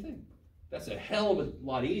the same thing. That's a hell of a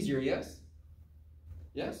lot easier, yes?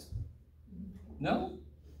 Yes? No?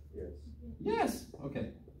 Yes. Yes.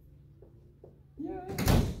 Okay. Yeah.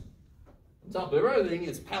 On top of everything,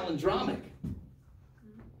 it's palindromic.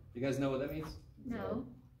 You guys know what that means? No.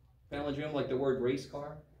 Palindrome, like the word race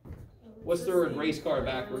car? What's the word race car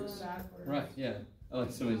backwards? Right, yeah. I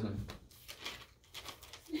like somebody's name.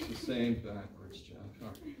 It's the same backwards, John. All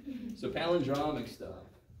right. So palindromic stuff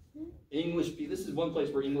English, this is one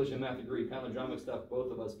place where English and math agree. Palindromic stuff,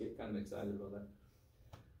 both of us get kind of excited about that.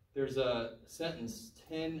 There's a sentence,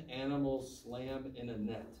 10 animals slam in a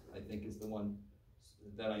net, I think is the one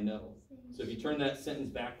that I know. So if you turn that sentence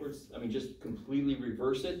backwards, I mean, just completely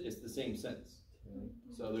reverse it, it's the same sentence.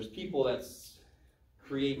 So there's people that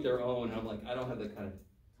create their own, and I'm like, I don't have that kind of...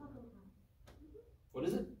 What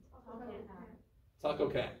is it? Taco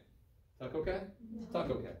cat. Taco cat?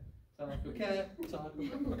 Taco cat. Taco cat.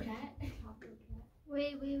 Taco cat.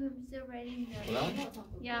 Wait, I'm still writing the... Well,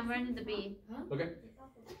 Yeah, I'm writing the B. okay.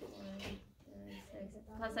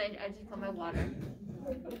 Plus, I just got my water.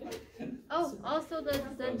 Oh, also the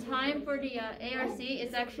time for the ARC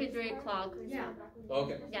is actually 3 o'clock. Yeah.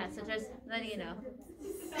 Okay. Yeah, so just letting you know.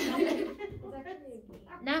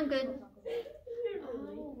 Now I'm good.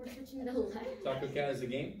 Oh, we're switching to the left. Taco cat is a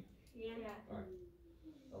game? Yeah. All right.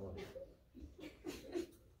 I love it.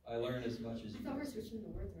 I learn as much as you I thought we were do. switching the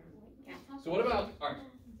words around. So what about, all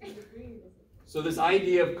right. So this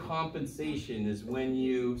idea of compensation is when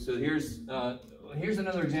you, so here's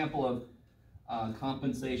another example of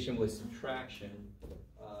compensation with subtraction.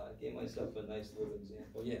 I gave myself a nice little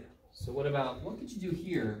example, yeah. So what could you do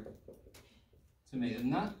here to make it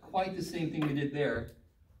not quite the same thing we did there?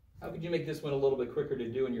 How could you make this one a little bit quicker to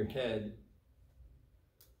do in your head?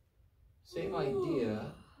 Same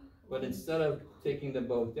idea, but instead of taking them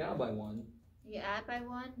both down by 1, You add by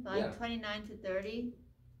 1, by Yeah. 29 to 30.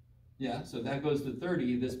 yeah, so that goes to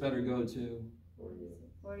 30, this better go to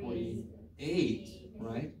 48. 8,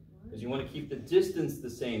 right? Because you want to keep the distance the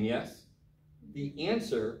same, yes? The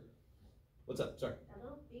answer, what's up? Sorry.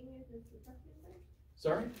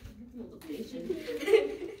 Sorry? Multiplication.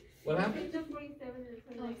 What happened?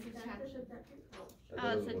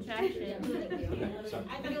 Oh, subtraction. Sorry.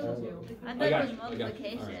 I thought it got was you, I got you.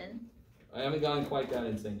 multiplication. I haven't gone quite that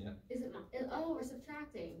insane yet. Is it not? Oh, we're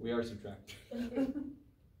subtracting. We are subtracting.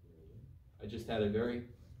 I just had a very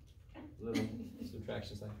little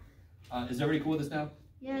subtraction sign. Is everybody cool with this now?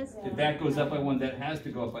 Yes. If that goes up by 1, that has to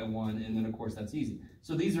go up by 1, and then of course that's easy.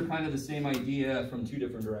 So these are kind of the same idea from 2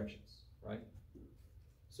 different directions, right?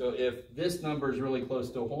 So if this number is really close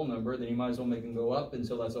to a whole number, then you might as well make them go up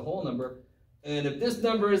until that's a whole number. And if this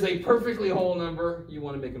number is a perfectly whole number, you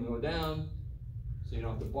want to make them go down so you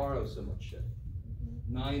don't have to borrow so much shit.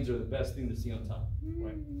 9s are the best thing to see on top,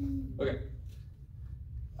 right? Okay.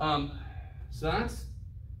 So that's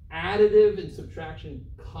additive and subtraction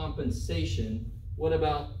compensation. What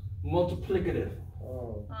about multiplicative?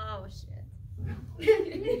 Oh. Oh, shit.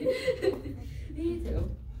 Me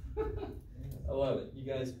too. I love it. You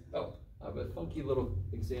guys, oh, I have a funky little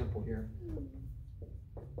example here.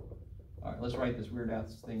 All right, let's write this weird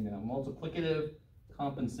ass thing down. Multiplicative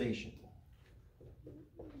compensation.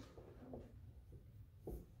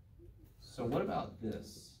 So what about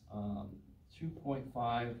this?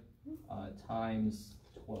 2.5 times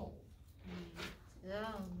 12. No.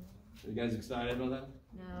 Are you guys excited about that?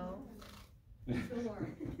 No. Sure.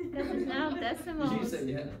 Because it's now decimals. You said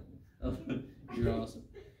yeah. You're awesome.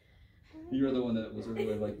 You're the one that was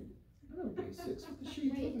really like, I don't do 6 with the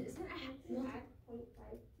sheet. Wait, is that no?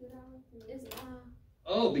 Is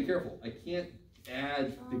Oh, be careful. I can't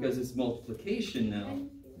add because it's multiplication now.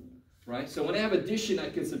 Right? So when I have addition, I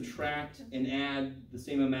can subtract and add the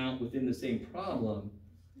same amount within the same problem.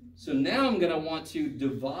 So now I'm going to want to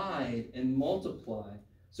divide and multiply.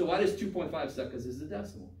 So why does 2.5 suck? Because it's a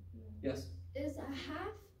decimal. Yes? Is a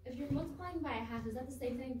half, if you're multiplying by a half, is that the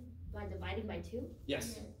same thing by dividing by 2?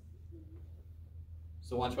 Yes.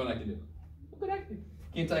 So watch what I can do. Look what I can do.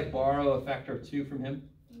 Can't I borrow a factor of 2 from him?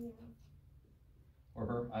 Or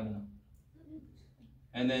her? I don't know.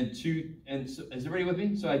 And then 2, and so, is everybody with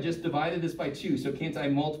me? So I just divided this by 2, so can't I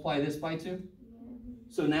multiply this by 2?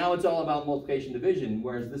 So now it's all about multiplication division,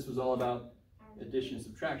 whereas this was all about addition,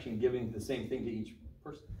 subtraction, giving the same thing to each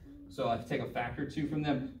person. So I have to take a factor 2 from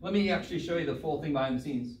them. Let me actually show you the full thing behind the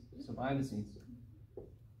scenes. So behind the scenes.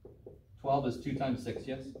 12 is 2 times 6,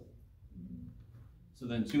 yes? So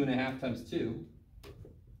then 2.5 times 2.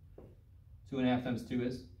 2.5 times 2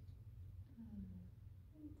 is?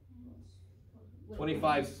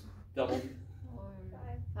 25's double.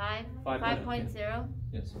 5. 5.0.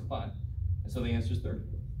 Yes, so 5. And so the answer is 30.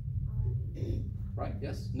 Right,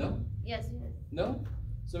 yes? No? Yes. No?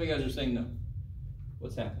 Some of you guys are saying no.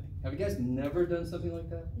 What's happening? Have you guys never done something like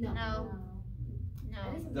that? No. No.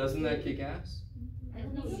 No. Doesn't that kick ass? Sure.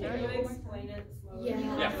 Can you explain it slowly? Yeah.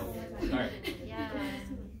 Yeah. All right. Yeah.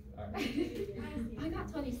 All right. I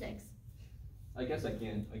got 26. I guess I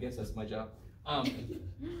can. I guess that's my job.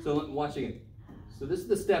 So watching it. So this is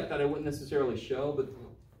the step that I wouldn't necessarily show, but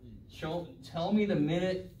tell me the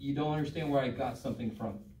minute you don't understand where I got something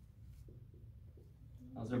from.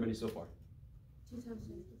 How's everybody so far? 2 times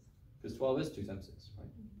 6. Because 12 is 2 times 6, right?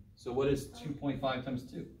 So what is 2.5 times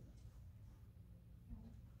 2?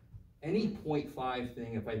 Any 0.5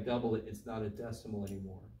 thing, if I double it, it's not a decimal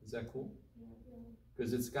anymore. Is that cool?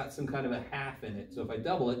 Because it's got some kind of a half in it. So if I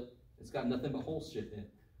double it, it's got nothing but whole shit in it.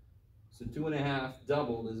 So 2.5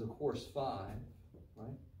 doubled is, of course, 5,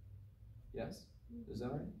 right? Yes? Is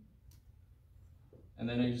that right? And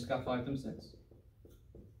then I just got 5 times 6.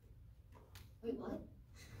 Wait, what?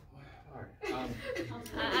 All right.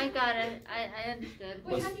 I got it. I understood.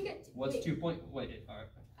 Wait, how do you get? What's wait. 2 point? Wait. All right.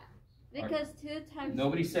 Because 2 times.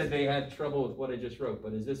 Nobody said they had trouble with what I just wrote,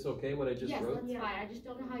 but is this okay? What I just Yes, wrote? that's fine. I just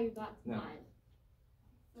don't know how you got to No.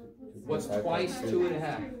 5. What's twice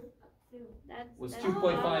 2.5? What's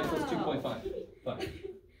 2.5 plus 2.5? 5.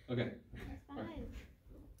 Okay. Five.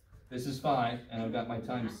 This is 5, and I've got my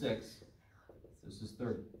times 6. This is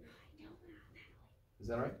 30. Is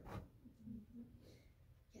that right?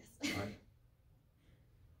 Yes. All right.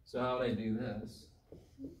 So how would I do this?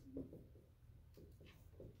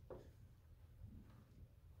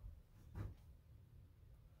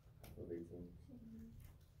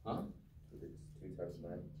 Huh? 2 times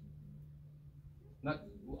 9. Not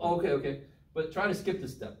okay. But try to skip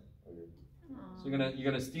this step. Okay. So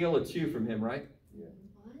you're gonna steal a 2 from him, right? Yeah.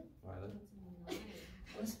 What? All right.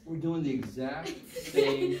 We're doing the exact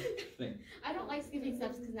same thing. I don't like skipping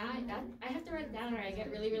steps because now I have to write it down or I get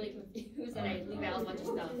really, really confused and I leave out a bunch of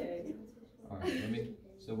stuff. All right.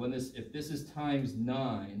 So if this is times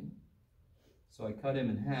 9, so I cut him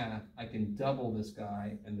in half, I can double this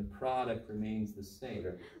guy, and the product remains the same.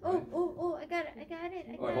 Okay. Right? Oh, I got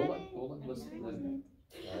it. All right, hold on. Listen.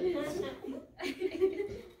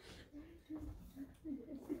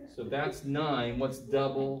 So that's 9. What's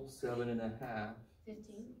double 7.5?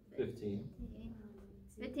 15. 15.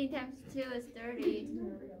 15 times 2 is 30.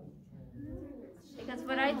 Because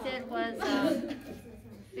what I did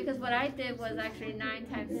was actually 9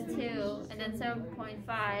 times 2, and then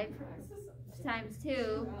 7.5 times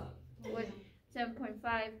 2 would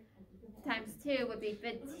 7.5 times 2 would be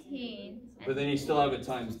 15. But then you still have it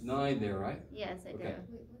times 9 there, right? Yes, I do. Okay.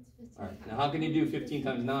 Wait, what's 15? All right. Now, how can you do 15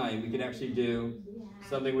 times 9? We could actually do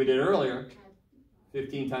something we did earlier.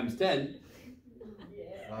 15 times 10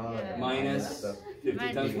 Yeah. minus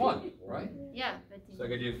 15 times 1, right? Yeah, 15. So I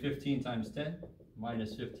could do 15 times 10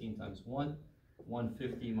 minus 15 times 1.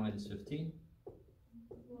 150 minus 15.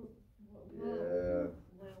 Yeah.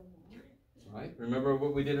 All right. Remember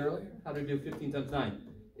what we did earlier? How to do 15 times 9?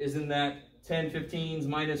 Isn't that 10 15s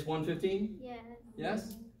minus 115? Yes.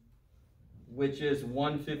 Yes? Which is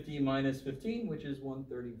 150 minus 15, which is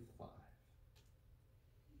 135.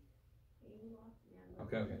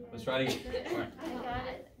 Okay. Let's try it again. All right. I got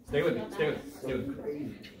it. Stay with me.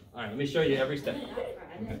 All right, let me show you every step.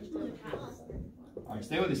 Okay. All right,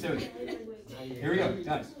 stay with me. Here we go,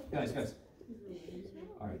 guys.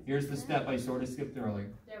 All right, here's the step I sort of skipped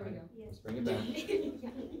earlier. There we go. Let's bring it back.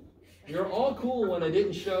 You're all cool when I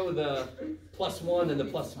didn't show the +1 and the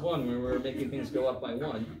 +1 when we were making things go up by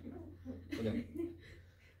 1. Okay.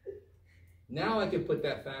 Now I can put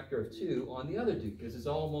that factor of 2 on the other dude because it's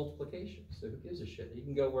all multiplication. So who gives a shit? He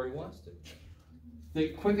can go where he wants to. The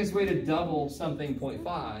quickest way to double something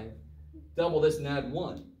 0.5, double this and add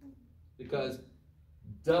 1. Because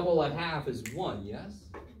double a half is 1, yes?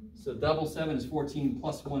 So double 7 is 14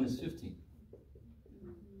 plus 1 is 15.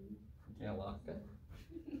 Okay, okay.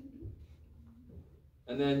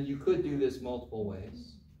 And then you could do this multiple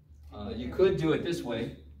ways. You could do it this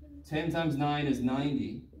way. 10 times 9 is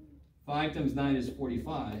 90. 5 times 9 is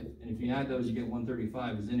 45. And if you add those, you get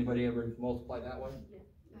 135. Has anybody ever multiplied that way?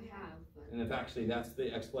 I have. And if actually that's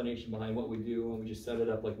the explanation behind what we do when we just set it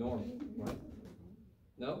up like normal, right?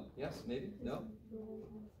 No? Yes? Maybe? No?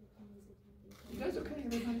 You guys okay,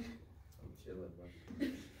 everybody? I'm chilling, bro.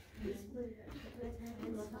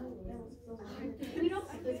 We don't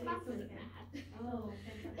have this class with math.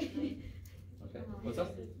 Okay. What's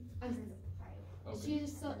up? Okay. She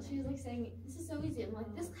was like saying, this is so easy. I'm like,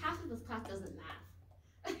 half of this class doesn't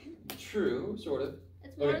math. True, sort of.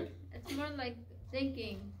 It's more like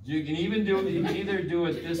thinking. You can even do it. You can either do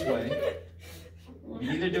it this way. You can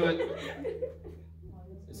either do it.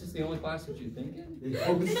 Is this the only class that you think in? Yes.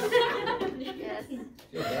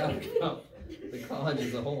 Feel bad about the college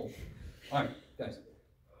as a whole. All right, guys.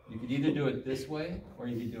 You could either do it this way or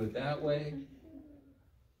you could do it that way.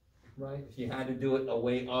 Right? If you had to do it a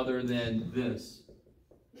way other than this.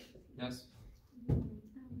 Yes? Okay.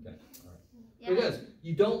 All right. Yeah. Because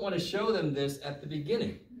you don't want to show them this at the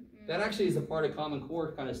beginning. That actually is a part of Common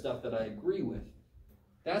Core kind of stuff that I agree with.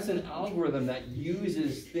 That's an algorithm that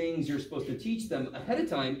uses things you're supposed to teach them ahead of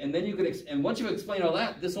time, and then you can, and once you explain all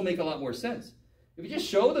that, this will make a lot more sense. If you just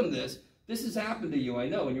show them this has happened to you, I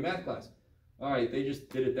know, in your math class. All right, they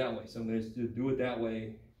just did it that way, so I'm going to do it that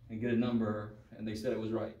way and get a number, and they said it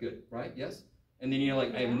was right. Good, right? Yes? And then you're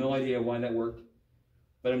like, I have no idea why that worked,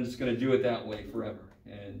 but I'm just going to do it that way forever.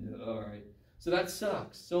 And all right. So that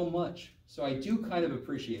sucks so much. So I do kind of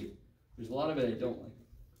appreciate, there's a lot of it I don't like.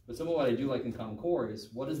 But some of what I do like in Common Core is,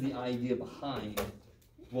 what is the idea behind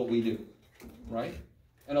what we do, right?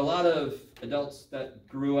 And a lot of adults that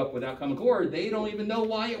grew up without Common Core, they don't even know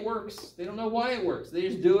why it works. They don't know why it works. They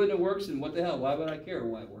just do it and it works, and what the hell? Why would I care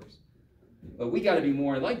why it works? But we got to be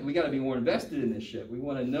more we got to be more invested in this shit. We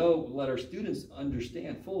want to know, let our students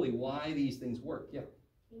understand fully why these things work. Yeah.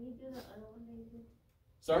 Can you do the other one that you did?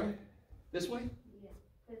 Sorry? This way? Yeah,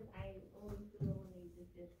 because I only do the one that you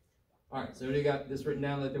just did. All right, so you got this written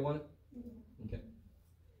down that they want it? Okay.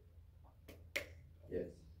 Yes.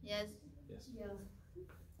 Yes. Yes. Yeah.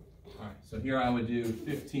 All right, so here I would do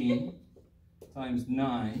 15 times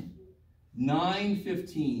 9. 9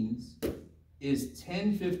 15s is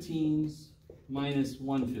 10 15s minus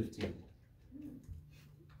 1 15.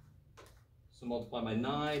 So multiply by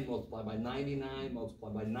 9, multiply by 99, multiply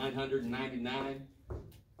by 999.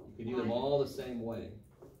 You could do them all the same way.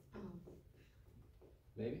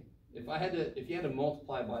 Maybe? If you had to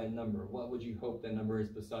multiply by a number, what would you hope that number is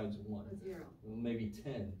besides 1? 0. Well, maybe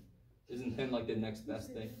 10. Isn't 10 like the next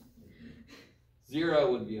best thing?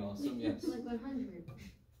 0 would be awesome, yes. Like 100.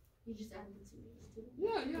 You just add the 2.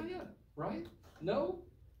 Yeah. Right? No?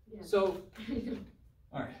 Yeah. So,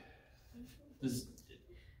 all right.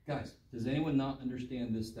 Guys, does anyone not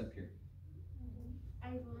understand this step here? I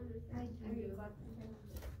don't understand. I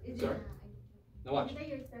do. Sorry? Now watch.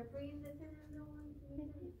 You're separating the 10 and the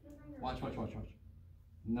 1? Watch.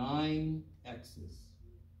 9 x's.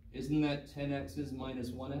 Isn't that 10 x's minus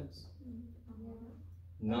 1 x?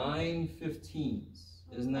 9 15s.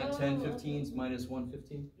 Isn't that 10 15s minus 1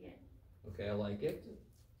 15? Yeah. Okay, I like it.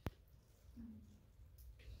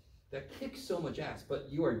 That kicks so much ass, but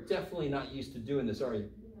you are definitely not used to doing this, are you?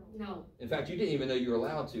 No. In fact, you didn't even know you were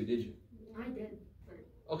allowed to, did you? I did.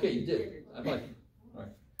 Okay, you did. I'm like, all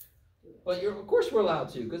right. But of course we're allowed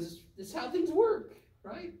to, because it's how things work,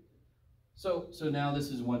 right? So now this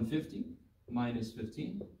is 150 minus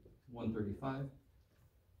 15, 135.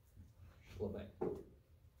 Flip back.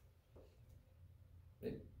 I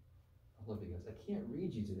love you guys. I can't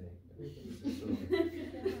read you today. Everything is so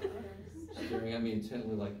staring at me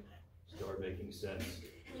intently like, start making sense.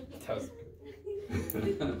 All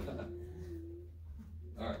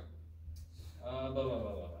right.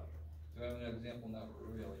 Do I have an example? Not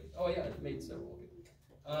really. Oh yeah, I've made several.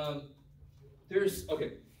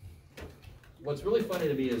 Okay. What's really funny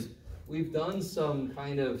to me is we've done some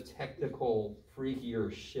kind of technical,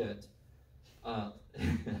 freakier shit. So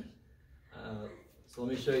let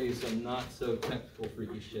me show you some not so technical,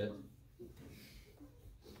 freaky shit.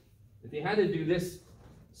 If you had to do this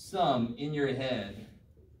sum in your head,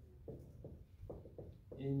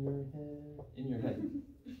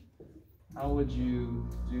 how would you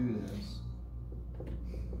do this?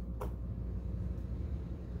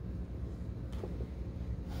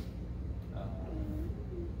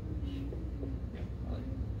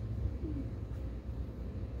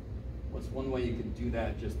 What's one way you could do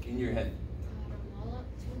that just in your head? All up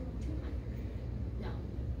to 200. No.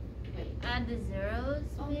 Wait. Add the zeros,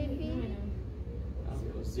 maybe?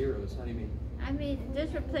 Zeros, how do you mean? I mean,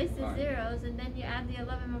 just replace the Alright. zeros, and then you add the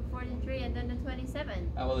 11 and 43, and then the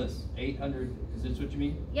 27. How about this? 800, is this what you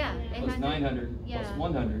mean? Yeah, Yeah. 800. Plus 900, Yeah. plus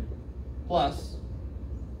 100, plus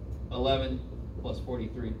 11, plus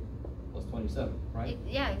 43, plus 27, right?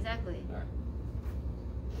 Yeah, exactly. Alright.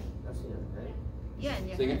 That's in your head. Yeah, in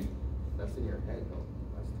your Say head. again? That's in your head, though.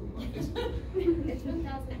 That's too much. It's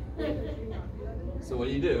 1,000. So what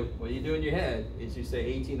you do in your head is you say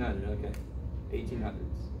 1800, okay.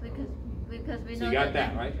 1800s. Because we So know you got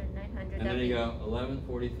that, right? 900. And then you go 11,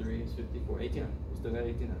 43 is 54, 1800. We still got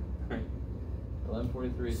 1800, right? 11,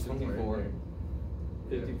 43 is Somewhere in 54.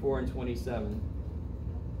 there. 54 and 27,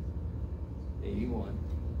 81.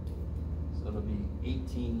 So it'll be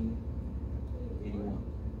 1881.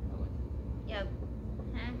 Yep.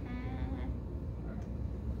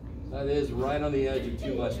 That is right on the edge of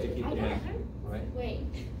too much to keep in mind, right? Wait.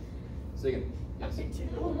 So again, yes.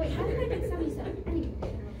 Oh, wait, how did I get 77?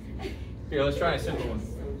 Anyway. Here, let's try a simple one.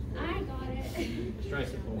 I got it. Let's try a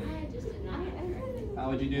simple one. I just did not get it. How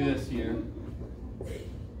would you do this here?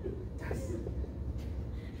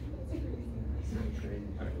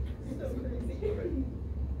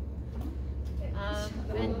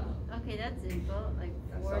 Okay, that's simple. Like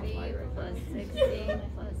That sounds 40 high, right? plus 60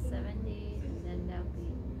 plus 70, and then that'll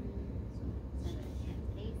be 7,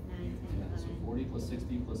 8, 9, 10, Yeah, so 11. 40 plus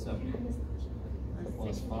 60 plus 70.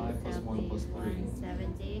 Plus 60, 5 plus 1 plus 3.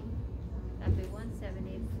 170. That'd be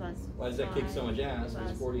 170 plus. Why does that kick so much ass? Plus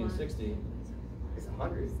It's 40 and 1, 60. It's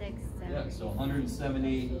 100. 6, 7. Yeah, so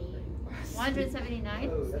 170. 179?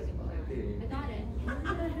 Oh, that's fine. I got it.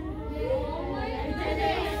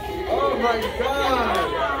 Oh my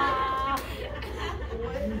God!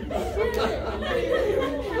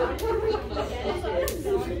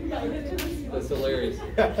 That's hilarious.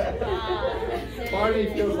 Part of me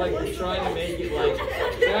feels like you're trying to make it like,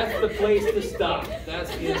 that's the place to stop. That's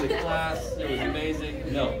the end of the class. It was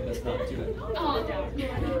amazing. No, that's not too bad. Oh,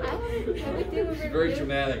 Can we do a It's very review?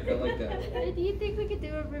 dramatic. I like that. Do you think we could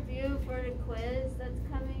do a review for the quiz that's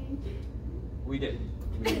coming? We did.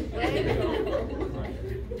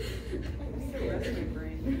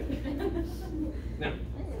 Now,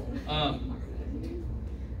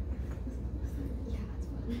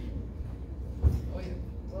 oh yeah,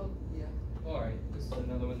 well, yeah. All right, this is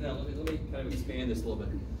another one. Now, let me kind of expand this a little bit.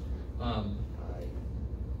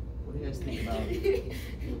 What do you guys think about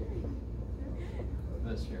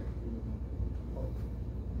this here?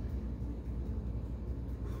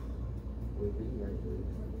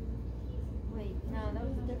 Wait, no, that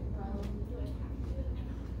was a different problem.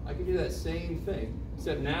 I could do that same thing,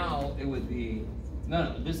 except now it would be,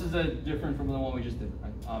 no, this is different from the one we just did,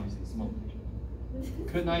 right? Obviously, it's multiplication.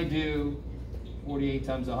 Couldn't I do 48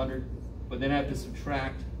 times 100, but then I have to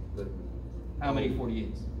subtract how many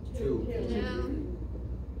 48s? 2. Two.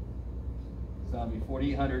 So that'll be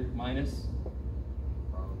 4800 minus,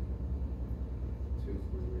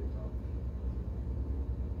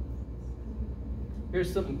 248.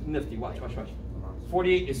 here's something nifty, watch.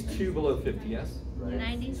 48 is 2 below 50, yes? Right.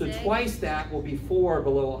 96. So twice that will be 4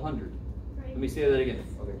 below 100. Let me say that again.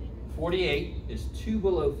 Okay. 48 is 2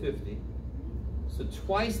 below 50. So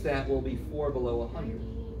twice that will be 4 below 100.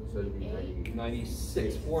 So it'd be 90.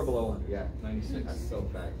 96, 4 below 100. Yeah. 96. That's so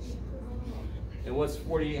fact. And what's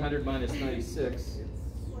 4800 minus 96?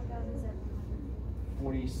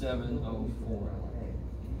 4704.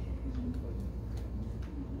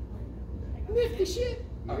 Nifty shit.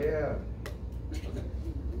 Yeah.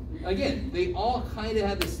 Again, they all kind of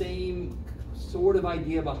have the same sort of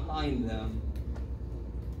idea behind them.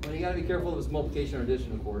 But you gotta be careful if it's multiplication or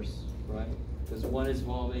addition, of course, right? Because one is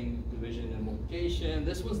involving division and multiplication.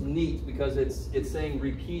 This one's neat because it's saying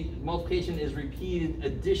multiplication is repeated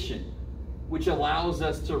addition, which allows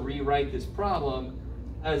us to rewrite this problem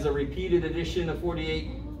as a repeated addition of 48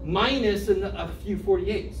 minus a few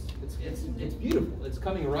 48s. It's beautiful. It's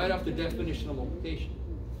coming right off the definition of multiplication.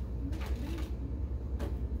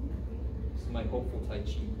 This is my hopeful Tai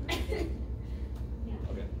Chi.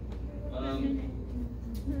 Okay. Blah,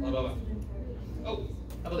 blah, blah. Oh,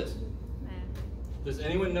 how about this? Does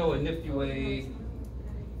anyone know a nifty way?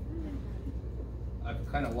 I've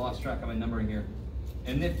kind of lost track of my numbering here.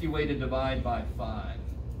 A nifty way to divide by 5.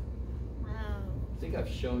 Oh. I think I've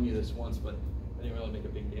shown you this once, but I didn't really make a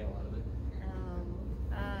big deal out of it.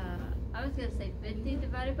 I was gonna say 50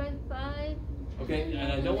 divided by 5. Okay,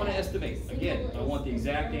 and I don't want to estimate. Again, I want the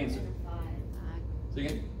exact answer. So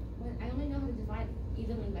again? I only know how to divide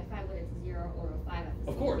evenly by 5 whether it's a 0 or a 5 at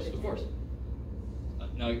the Of same course, position. of course.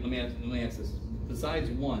 Now let me ask this. Besides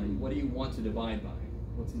 1, what do you want to divide by?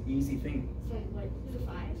 What's an easy thing So what,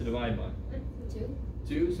 5? to divide by? 2?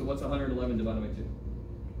 2. So what's 111 divided by 2?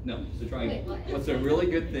 No. So try. Wait, what? What's a really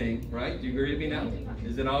good thing, right? Do you agree with me now?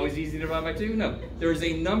 Is it always easy to divide by 2? No. There is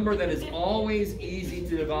a number that is always easy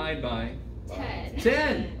to divide by 10.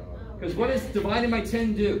 10. Because what does dividing by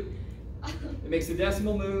 10 do? It makes the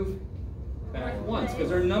decimal move back once.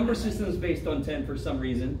 Because our number system is based on 10 for some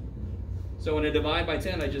reason. So when I divide by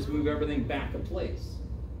 10, I just move everything back a place.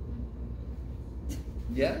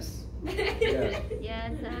 Yes? Yeah.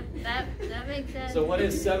 Yes, that makes sense. So what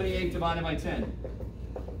is 78 divided by 10?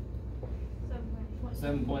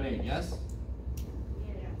 7.8, yes?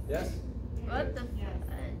 Yes? What the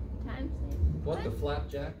times? What the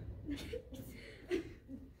flapjack?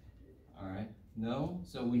 Alright, no?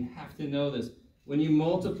 So we have to know this. When you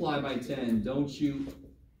multiply by 10, don't you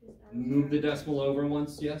move the decimal over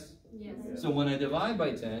once, yes? Yes. So when I divide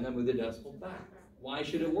by 10, I move the decimal back. Why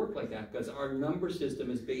should it work like that? Because our number system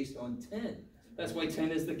is based on 10. That's why 10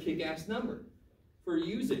 is the kick-ass number for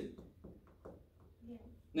using.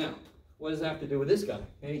 Now, what does that have to do with this guy?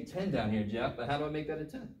 I need 10 down here, Jeff, but how do I make that a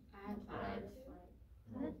 10? Add 5.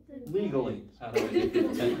 Legally, how do I make that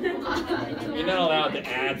a 10? You're not allowed to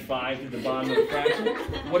add 5 to the bottom of a fraction.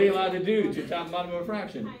 What are you allowed to do to the top and bottom of a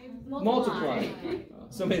fraction? Multiply.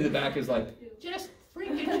 Somebody in the back is like, just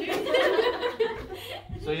freaking do it.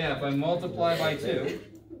 So yeah, if I multiply by 2,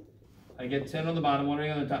 I get 10 on the bottom, what are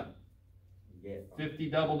you on the top? Yeah. 50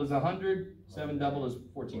 doubled is 100, 7 doubled is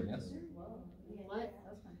 14, yes? What?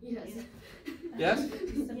 Yes. Yes?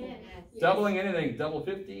 Yes. Doubling anything, double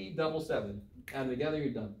 50, double 7. Add them together,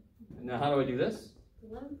 you're done. And now how do I do this?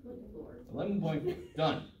 11.4. 11 point,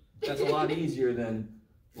 done. That's a lot easier than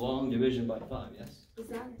long division by 5, yes? Is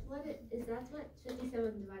that what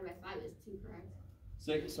 57 divided by 5 is 2, correct?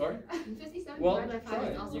 6, sorry? 57 Well, divided by 5 try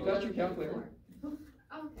is it. also You got your 11.4. calculator. Oh,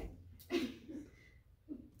 okay.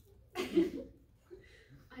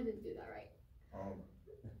 I didn't do that right.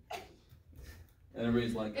 And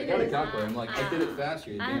everybody's like, I It got a is, calculator. I'm like, I did it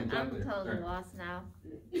faster, you damn I'm calculator. totally All lost now.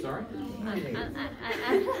 right. Sorry?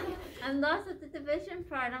 I'm lost at the division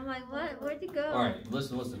part. I'm like, what? Where'd you go? All right,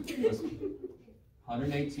 listen.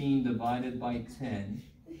 118 divided by 10,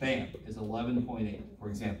 bam, is 11.8, for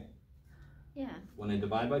example. Yeah. When I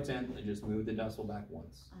divide by 10, I just move the decimal back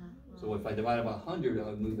once. So if I divide it by 100, I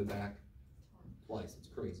would move it back twice. It's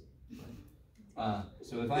crazy.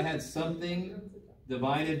 So if I had something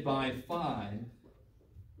divided by 5,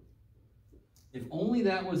 if only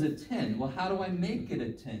that was a 10, well, how do I make it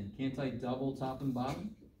a 10? Can't I double top and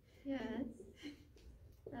bottom? Yes.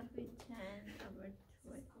 That'd be 10 over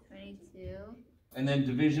 22. And then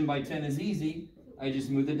division by 10 is easy. I just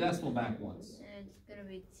move the decimal back once. And it's gonna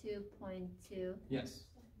be 2.2. Yes.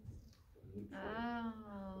 Oh.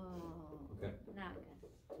 Okay. Now I got it.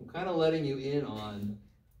 I'm kind of letting you in on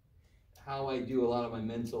how I do a lot of my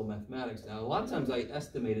mental mathematics now. A lot of times I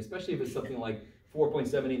estimate, especially if it's something like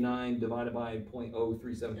 4.79 divided by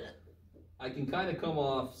 0.037. I can kind of come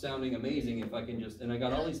off sounding amazing if I can just, and I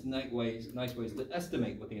got all these nice ways to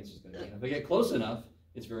estimate what the answer is going to be. And if I get close enough,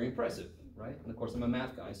 it's very impressive, right? And of course I'm a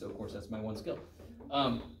math guy, so of course that's my one skill.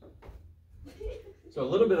 So a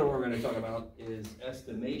little bit of what we're going to talk about is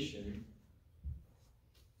estimation.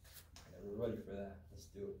 We're ready for that. Let's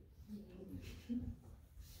do it.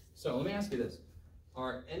 So let me ask you this.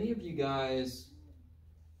 Are any of you guys,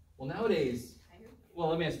 well nowadays, well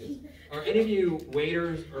let me ask you this. Are any of you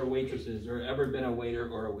waiters or waitresses or ever been a waiter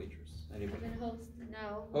or a waitress? Anybody? I've been a host.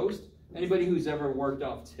 No. Host? Anybody who's ever worked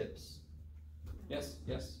off tips? Yes?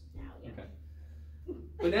 Yes? Now, yeah. Okay.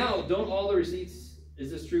 But now, don't all the receipts,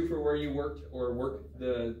 is this true for where you worked or work,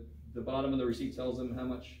 the bottom of the receipt tells them how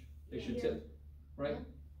much they should tip, right?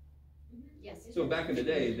 Yes. So back in the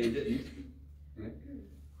day, they didn't. Right?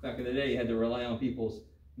 Back in the day, you had to rely on people's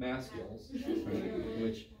math skills, right?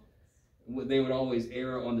 Which they would always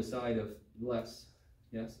err on the side of less.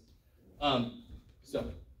 Yes.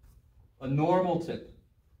 So a normal tip,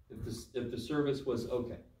 if the service was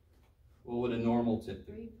okay, what would a normal tip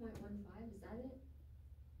be? 3.15. Is that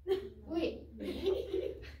it? Wait.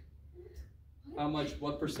 How much?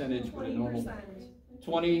 What percentage would a normal?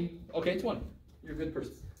 20. Okay, 20. You're a good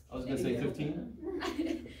person. I was gonna say 15.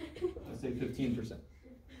 I'd say 15%.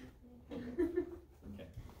 Okay.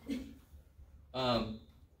 All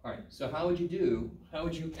right. So how would you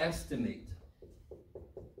estimate?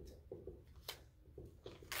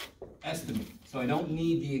 Estimate. So I don't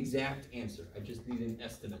need the exact answer. I just need an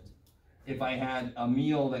estimate. If I had a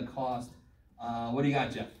meal that cost, what do you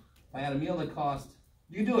got, Jeff? If I had a meal that cost,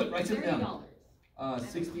 you can do it. Write it down.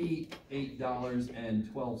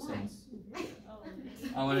 $68.12.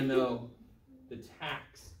 I want to know the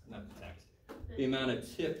tax, not the tax, the amount of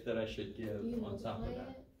tip that I should give on top of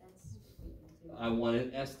that. I want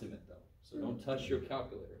an estimate though, so don't touch your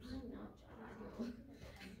calculators.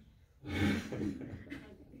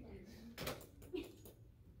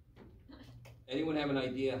 Anyone have an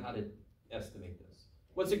idea how to estimate this?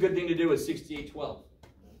 What's a good thing to do with 6812?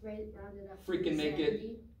 Round it up. Freaking make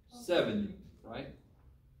it 70, right?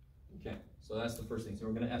 Okay, so that's the first thing. So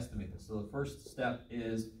we're going to estimate this. So the first step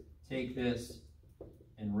is take this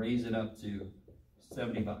and raise it up to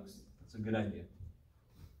 $70. That's a good idea,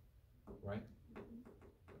 right?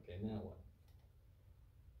 Okay, now what?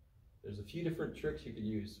 There's a few different tricks you could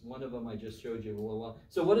use. One of them I just showed you a little while.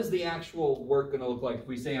 So what is the actual work going to look like if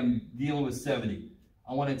we say I'm dealing with 70?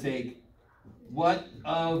 I want to take what do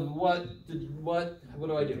I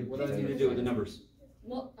do? What do I need to do with the numbers?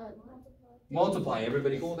 Multiply.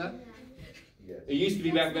 Everybody cool with that? Yes. It used to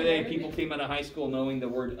be back in the day, people came out of high school knowing the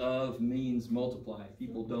word of means multiply.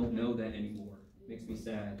 People don't know that anymore. Makes me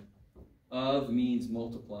sad. Of means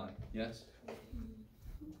multiply. Yes?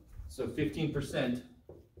 So 15%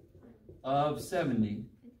 of 70.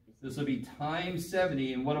 This will be times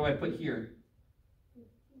 70. And what do I put here?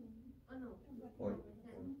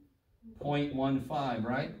 0.15,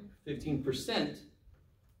 right? 15%,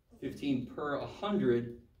 15 per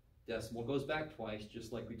 100 decimal goes back twice,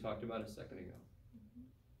 just like we talked about a second ago.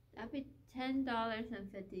 That'd be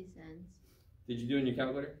 $10.50. Did you do it in your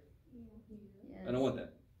calculator? Yes. I don't want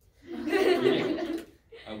that.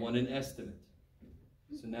 I want an estimate.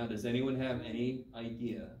 So now, does anyone have any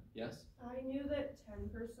idea? Yes? I knew that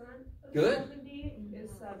 10% of Good. 70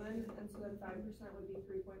 is 7, and so then 5% would be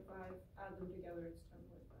 3.5. Add them together, it's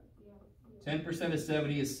 10.5. 10% of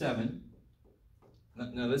 70 is 7.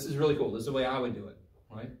 Now, this is really cool. This is the way I would do it,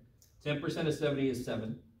 right? 10% of 70 is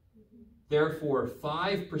 7. Therefore,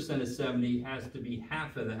 5% of 70 has to be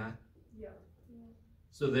half of that. Yeah.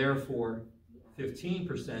 So therefore,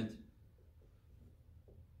 15%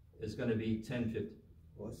 is going to be 1050.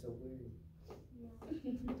 What's so weird?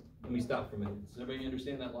 Let me stop for a minute. Does everybody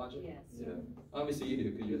understand that logic? Yes. You know? Obviously you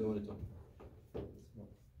do, because you're the one that told me.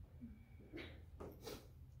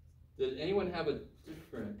 Did anyone have a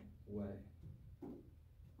different way?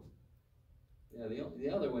 Yeah, the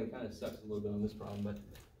other way kind of sucks a little bit on this problem, but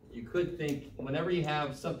you could think, whenever you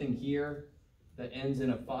have something here that ends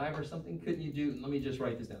in a 5 or something, couldn't you do, let me just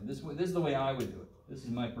write this down. This is the way I would do it. This is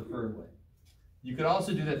my preferred way. You could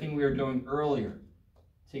also do that thing we were doing earlier.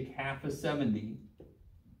 Take half of 70.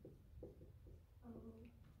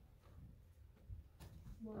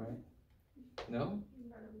 All right. No?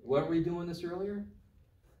 What were we doing this earlier?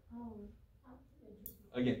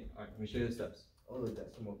 Again, all right, let me show you the steps. Oh, the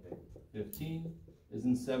decimal thing. 15,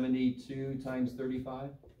 isn't 72 times 35?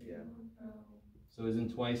 Yeah. So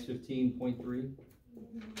isn't twice 15.3?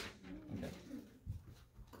 Okay.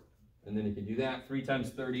 And then if you do that, 3 times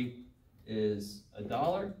 30 is $1.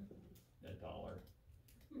 $1.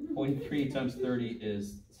 0.3 times 30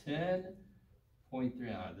 is 10.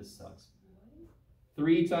 0.3, this sucks.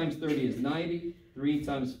 3 times 30 is 90. 3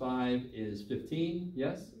 times 5 is 15.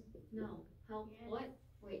 Yes? No. How? What?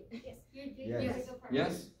 Wait. Yes.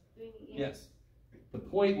 Yes? Yes. The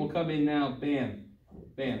point will come in now, bam,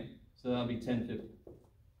 bam. So that'll be 1050.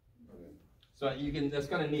 So you can, that's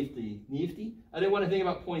kind of nifty. Nifty? I didn't want to think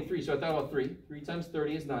about 0.3, so I thought about 3. 3 times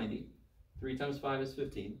 30 is 90. 3 times 5 is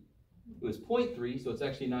 15. It was 0.3, so it's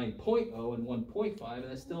actually 9.0 and 1.5,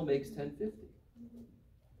 and that still makes 1050.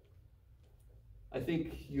 I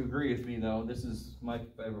think you agree with me, though. This is my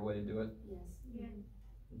favorite way to do it. Yes.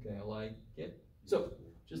 Okay, I like it. So,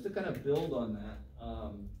 just to kind of build on that,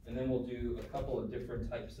 and then we'll do a couple of different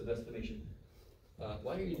types of estimation.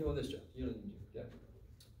 Why are you doing this job? You don't need to. Yeah.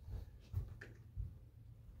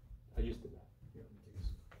 I just did that. Here, let me take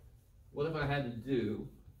this. What if I had to do?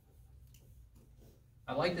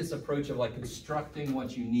 I like this approach of like constructing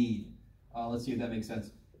what you need. Let's see if that makes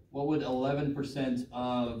sense. What would 11%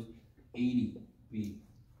 of 80 be?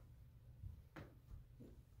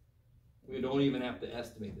 We don't even have to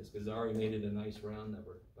estimate this because I already made it a nice round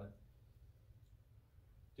number. But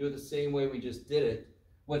do it the same way we just did it.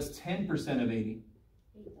 What's 10% of 80?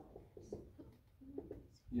 $8.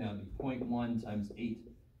 Yeah, it'd be 0.1 times 8.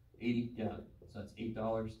 80, yeah, so that's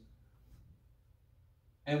 $8.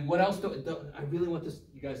 And what else I really want this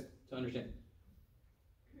you guys to understand.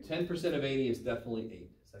 10% of 80 is definitely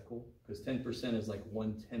 8. Is that cool? Because 10% is like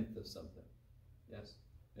 1/10 of something. Yes?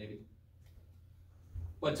 Maybe?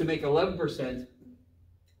 But to make 11%,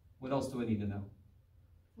 what else do I need to know?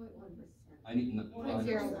 0.1%. I need to know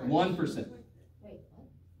 0.01. 1%. Wait, what?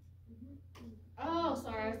 Oh,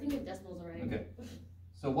 sorry, I was thinking of decimals already. Okay.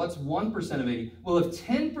 So what's 1% of 80? Well, if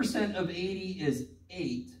 10% of 80 is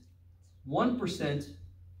 8, 1%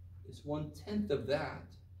 is 1/10 of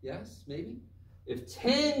that. Yes? Maybe? If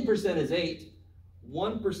 10% is 8,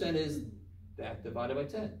 1% is that divided by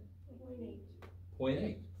 10.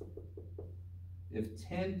 0.8. If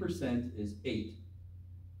 10% is 8,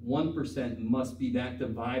 1% must be that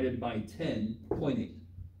divided by 10, 0.8.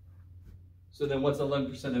 So then what's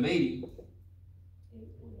 11% of 80?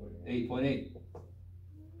 8.8.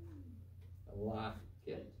 A lot,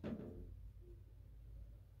 kid.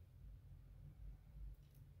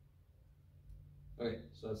 Okay,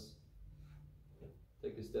 so let's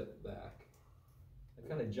take a step back. I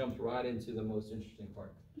kind of jumped right into the most interesting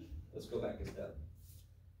part. Let's go back a step.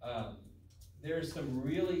 There's some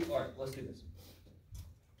really, all right, let's do this.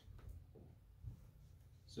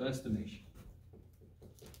 So estimation.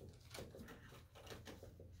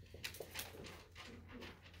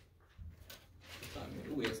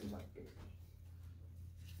 Ooh, we have some time.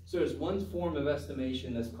 So there's one form of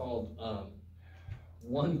estimation that's called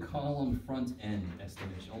one column front end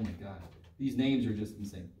estimation. Oh my God, these names are just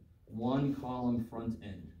insane. One column front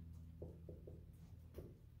end.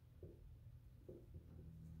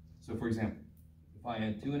 So for example, if I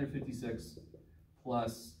had 256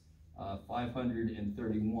 plus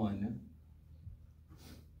 531,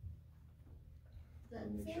 Then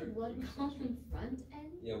Make Say sure. one column front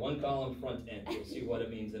end? Yeah, one column front end. We'll see what it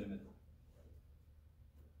means in a minute.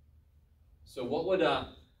 So what would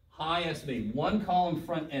a high estimate? One column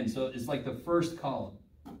front end. So it's like the first column.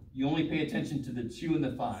 You only pay attention to the 2 and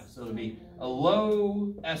the 5. So it would be a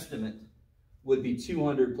low estimate would be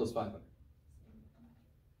 200 plus 500.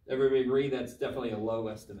 Everybody agree that's definitely a low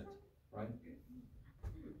estimate, right?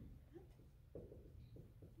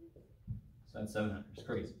 So that's 700. It's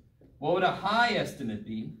crazy. What would a high estimate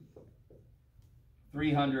be?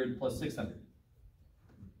 300 plus 600.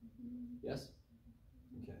 Yes?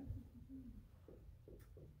 Okay.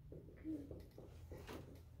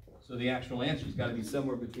 So the actual answer has got to be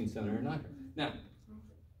somewhere between 700 and 900. Now,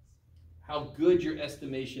 how good your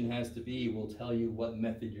estimation has to be will tell you what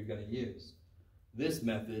method you're going to use. This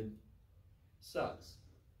method sucks.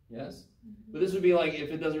 Yes? But this would be like, if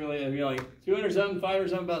it doesn't really, it'd be like 200 something, 500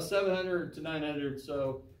 something, about 700 to 900.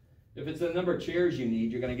 So if it's the number of chairs you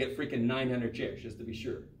need, you're going to get freaking 900 chairs, just to be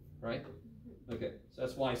sure. Right? Okay. So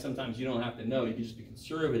that's why sometimes you don't have to know. You can just be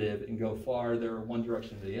conservative and go farther one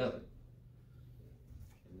direction to the other.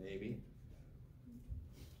 Maybe.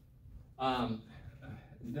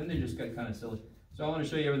 Then they just got kind of silly. So I want to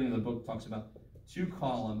show you everything the book talks about. 2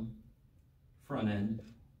 column front end.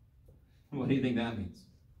 What do you think that means?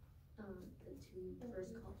 The 2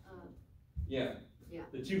 first column. Yeah. Yeah.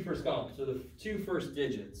 The 2 first columns. So the 2 first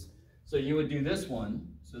digits. So you would do this one.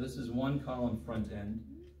 So this is 1 column front end.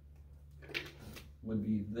 Would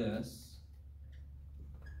be this.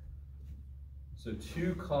 So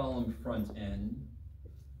 2 column front end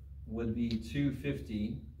would be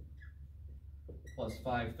 250 plus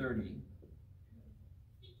 530,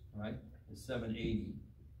 right, is 780.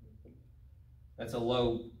 That's a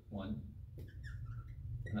low one.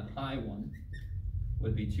 And a high one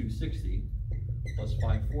would be 260 plus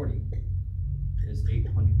 540 is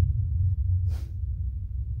 800.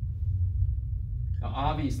 Now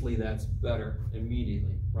obviously that's better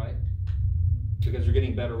immediately, right? Because we're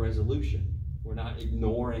getting better resolution. We're not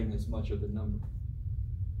ignoring as much of the number.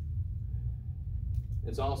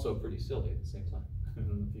 It's also pretty silly at the same time. I don't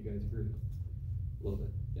know if you guys agree. A little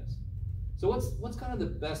bit, yes. So what's kind of the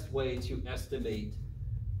best way to estimate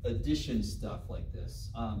addition stuff like this?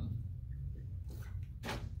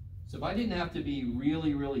 So if I didn't have to be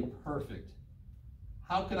really, really perfect,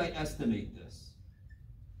 how could I estimate this?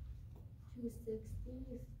 260.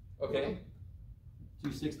 Okay.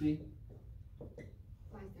 260?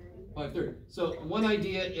 530. 530. So one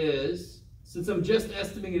idea is, since I'm just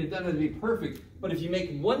estimating it doesn't have to be perfect, but if you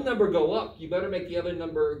make one number go up, you better make the other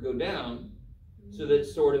number go down so that it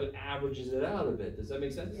sort of averages it out a bit. Does that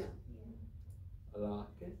make sense? Yeah. I like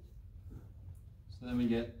it. So then we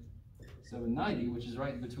get 790, which is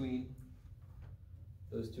right in between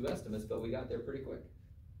those 2 estimates, but we got there pretty quick,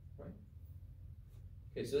 right?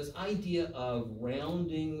 Okay, so this idea of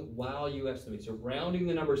rounding while you estimate, so rounding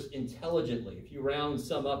the numbers intelligently. If you round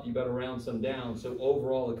some up, you better round some down, so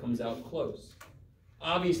overall it comes out close.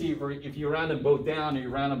 Obviously, if you round them both down or you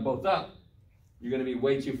round them both up, you're going to be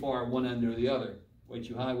way too far on one end or the other. Way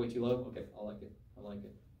too high, way too low. Okay, I like it. I like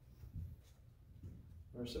it.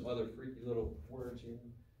 There's some other freaky little words here.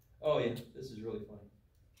 Oh yeah, this is really funny.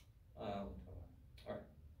 All right.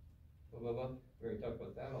 We already talked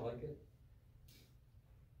about that. I like it.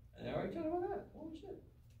 And I already talked about that. Holy shit.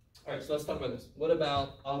 All right, so let's talk about this. What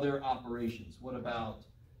about other operations? What about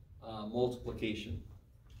multiplication?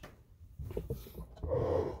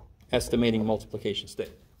 Estimating multiplication. Stay.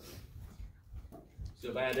 So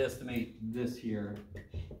if I had to estimate this here,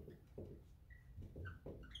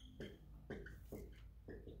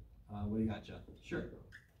 what do you got, John? Sure.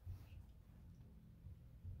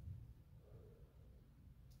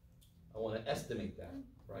 I want to estimate that,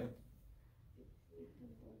 right?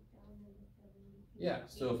 Yeah,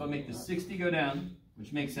 so if I make the 60 go down,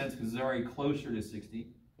 which makes sense because it's already closer to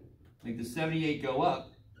 60, make the 78 go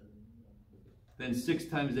up, then 6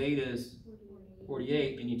 times 8 is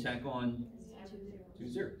 48, and you tack on 2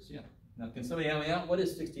 zeros, yeah. Now, can somebody help me out? What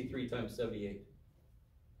is 63 times 78?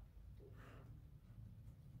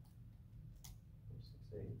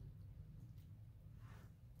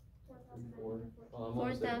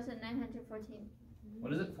 4,914.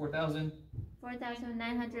 What is it? 4,000?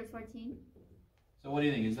 4,914. So what do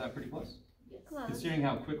you think? Is that pretty close? Close. Considering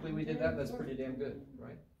how quickly we did that, that's pretty damn good,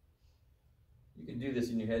 right? You could do this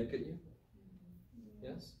in your head, couldn't you?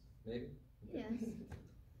 Yes? Maybe? Yes.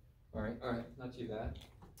 All right, not too bad.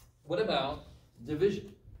 What about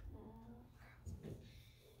division?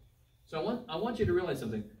 So I want you to realize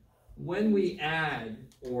something. When we add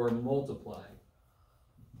or multiply,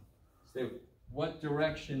 so what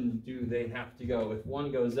direction do they have to go? If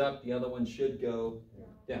one goes up, the other one should go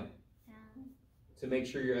Down. To make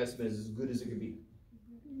sure your estimate is as good as it could be.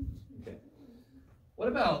 Okay. What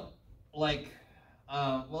about, like,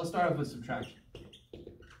 well, let's start off with subtraction.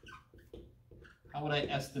 How would I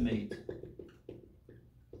estimate?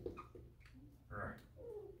 You're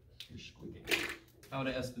squeaking. How would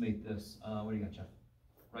I estimate this? What do you got, Jeff?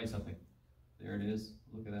 Write something. There it is.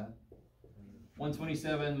 Look at that.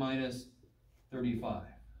 127 minus 35.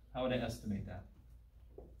 How would I estimate that?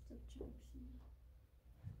 Subtraction.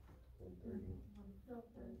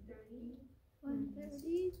 130.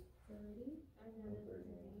 130.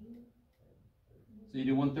 So you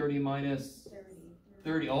do 130 minus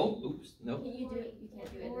 30. Oh, oops, no. Can you do it? You can't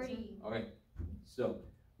do it. 40. All right. So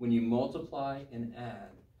when you multiply and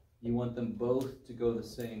add, you want them both to go the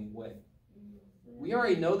same way. We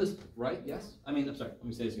already know this, right? Yes? I mean, I'm sorry. Let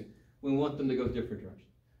me say this again. We want them to go different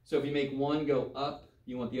directions. So if you make one go up,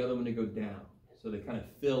 you want the other one to go down. So they kind of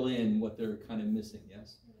fill in what they're kind of missing,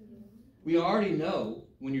 yes? We already know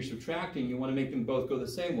when you're subtracting, you want to make them both go the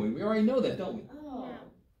same way. We already know that, don't we? Oh.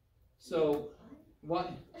 So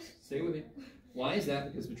why? Stay with me. Why is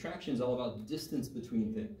that? Because subtraction is all about distance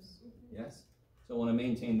between things, yes? So I want to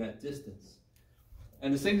maintain that distance.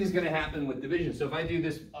 And the same thing is going to happen with division. So if I do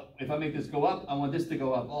this, if I make this go up, I want this to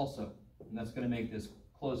go up also. And that's going to make this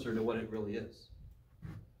closer to what it really is.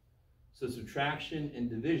 So subtraction and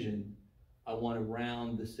division, I want to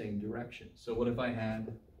round the same direction. So what if I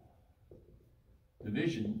had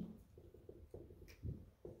division?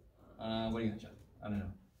 What do you got, John? I don't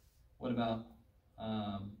know. What about,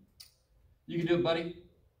 you can do it, buddy.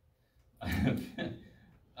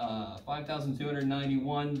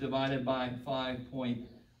 5,291 divided by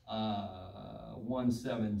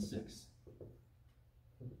 5.176.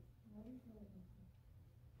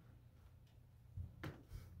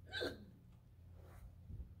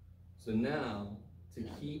 So now, to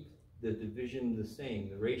keep the division the same,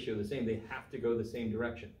 the ratio the same, they have to go the same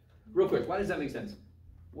direction. Real quick, why does that make sense?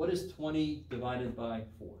 What is 20 divided by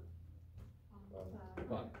 4?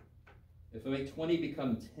 5. If I make 20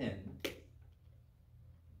 become 10,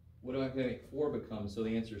 what do I make 4 become? So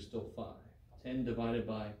the answer is still 5. 10 divided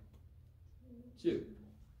by 2.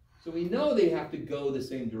 So we know they have to go the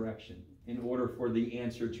same direction in order for the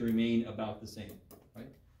answer to remain about the same, right?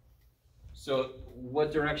 So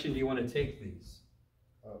what direction do you want to take these?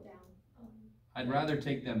 Down. I'd rather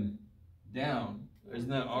take them down. Isn't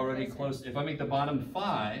that already close? If I make the bottom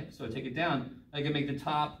 5, so I take it down, I can make the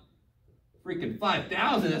top freaking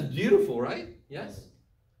 5,000. That's beautiful, right? Yes?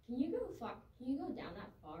 Can you go far? Can you go down that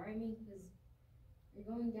far? I mean, because you're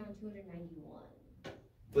going down 291.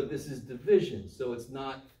 But this is division, so it's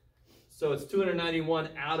not. So it's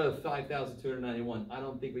 291 out of 5,291. I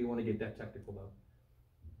don't think we want to get that technical though.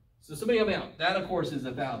 So somebody help me out. That of course is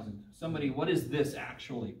 1,000. Somebody, what is this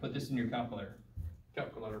actually? Put this in your calculator.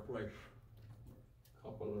 Calculator, please.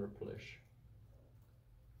 Calculator, please.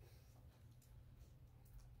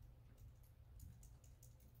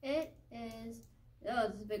 It is, oh,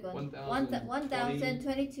 this is a big one.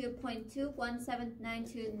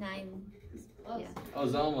 1,022.217929. Oh, Yeah. I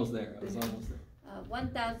was almost there. I was almost there.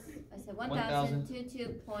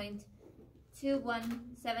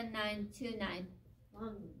 1,022.217929.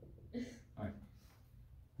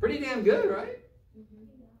 Pretty damn good, right? Mm-hmm.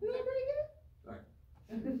 Isn't that pretty good? All right.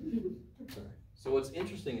 Sorry. So what's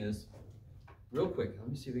interesting is, real quick, let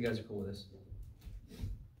me see if you guys are cool with this.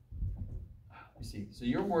 Let me see. So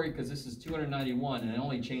you're worried because this is 291 and I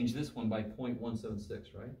only changed this one by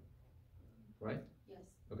 0.176, right? Right? Yes.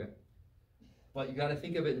 Okay. But you got to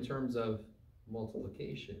think of it in terms of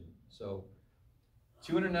multiplication. So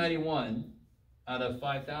 291 out of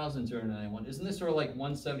 5,291. Isn't this sort of like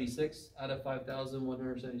 176 out of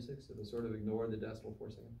 5,176? If I sort of ignore the decimal for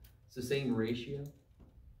a second. It's the same ratio.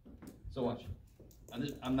 So watch.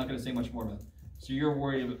 I'm not going to say much more about it. So you're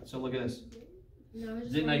worried about, so look at this. No,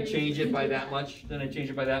 Didn't I change it by that much? Didn't I change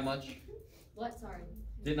it by that much? What? Sorry.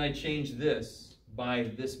 Didn't I change this by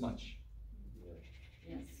this much?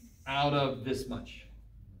 Yes. Out of this much.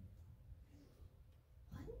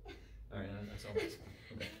 All right, that's all. Okay.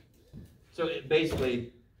 So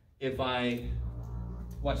basically, if I,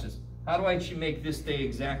 watch this. How do I make this stay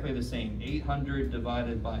exactly the same? 800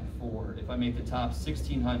 divided by 4. If I make the top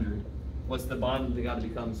 1,600, what's the bottom got to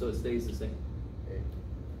become so it stays the same?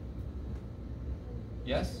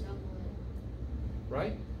 Yes?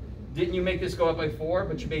 Right? Didn't you make this go up by 4,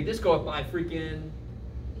 but you made this go up by freaking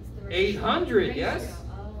 800, yes?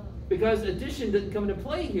 Because addition doesn't come into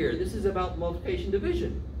play here. This is about multiplication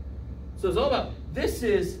division. So it's all about, this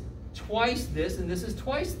is twice this, and this is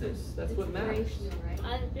twice this. That's what matters.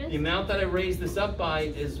 The amount that I raised this up by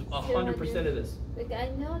is 100% of this. Like I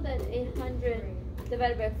know that 800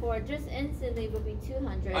 divided by 4 just instantly would be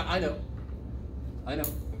 200. I know,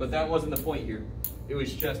 but that wasn't the point here. It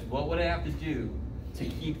was just, what would I have to do to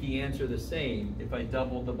keep the answer the same if I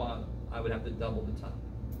doubled the bottom? I would have to double the top,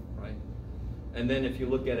 right? And then if you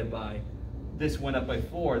look at it by, this went up by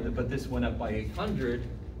 4, but this went up by 800,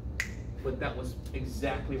 but that was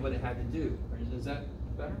exactly what it had to do. Is that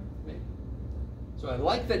better? Maybe. So I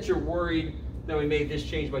like that you're worried that we made this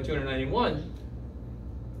change by 291,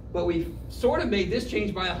 but we sort of made this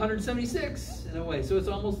change by 176 in a way, so it's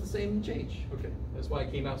almost the same change. Okay, that's why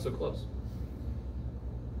it came out so close.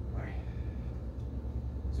 All right.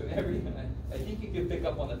 So I think you can pick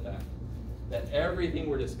up on the fact that everything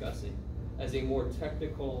we're discussing as a more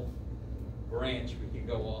technical branch we can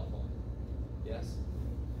go off on. Yes?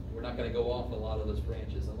 We're not going to go off a lot of those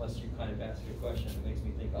branches unless you kind of ask your question. It makes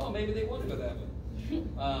me think, oh, maybe they want to go that way.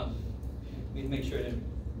 We make sure I didn't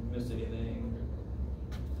miss anything.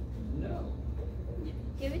 No.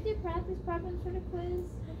 Can we do practice problems for the quiz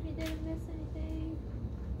if you didn't miss anything?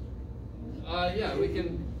 Yeah, we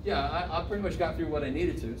can. Yeah, I pretty much got through what I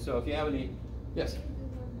needed to. So if you have any, yes.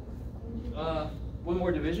 One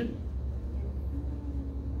more division.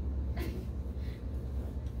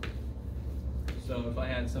 So if I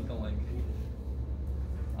had something like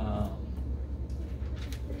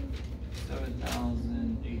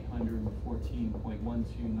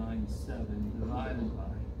 7,814.1297 divided by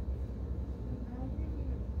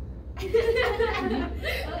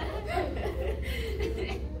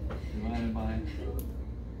divided by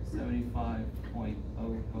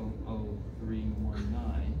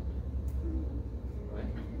 75.000319.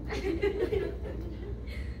 Right?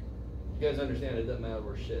 You guys understand it doesn't matter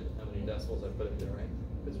where shit how many decimals I put in there, right?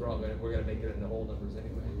 Because we're gonna make it in the whole numbers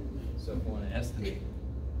anyway. So if you want to estimate,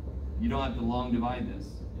 you don't have to long divide this.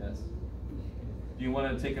 Yes. Do you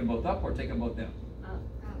want to take them both up or take them both down? Up.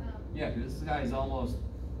 Yeah, because this guy is almost.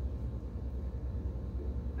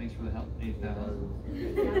 Thanks for the help.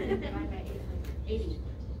 8,000. Divided by 80.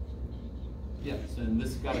 Yeah. So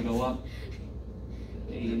this has got to go up.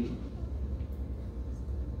 80.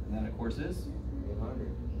 And that of course is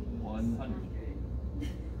 100.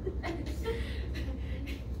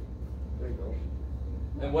 There you go.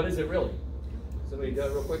 And what is it really? Somebody do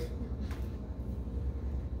it real quick.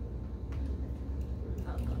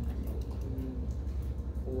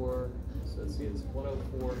 So let's see, it's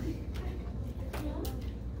 104.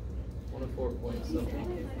 104 point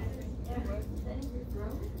something.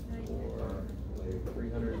 Or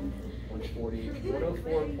 300, 140,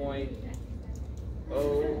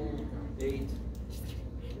 104.08.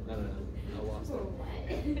 I don't know. I lost it.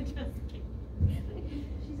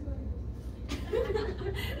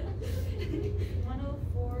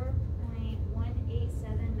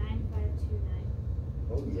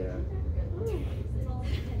 104.1879529. Oh yeah.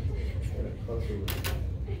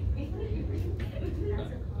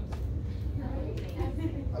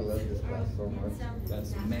 I love this class so much.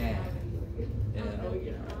 That's math. Yeah.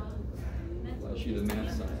 Allows you the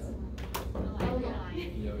math side.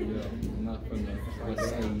 Yo, I'm not from the west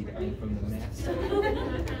side, I'm from the math side.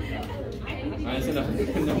 Alright, so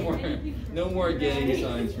no more gang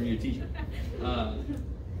signs from your teacher.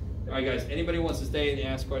 Alright guys, anybody wants to stay and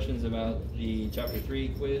ask questions about the chapter 3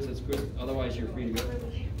 quiz? That's quiz. Otherwise you're free to go.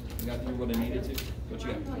 I got through what I needed to. What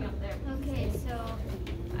you got? Okay, so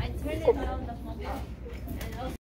I turned it on the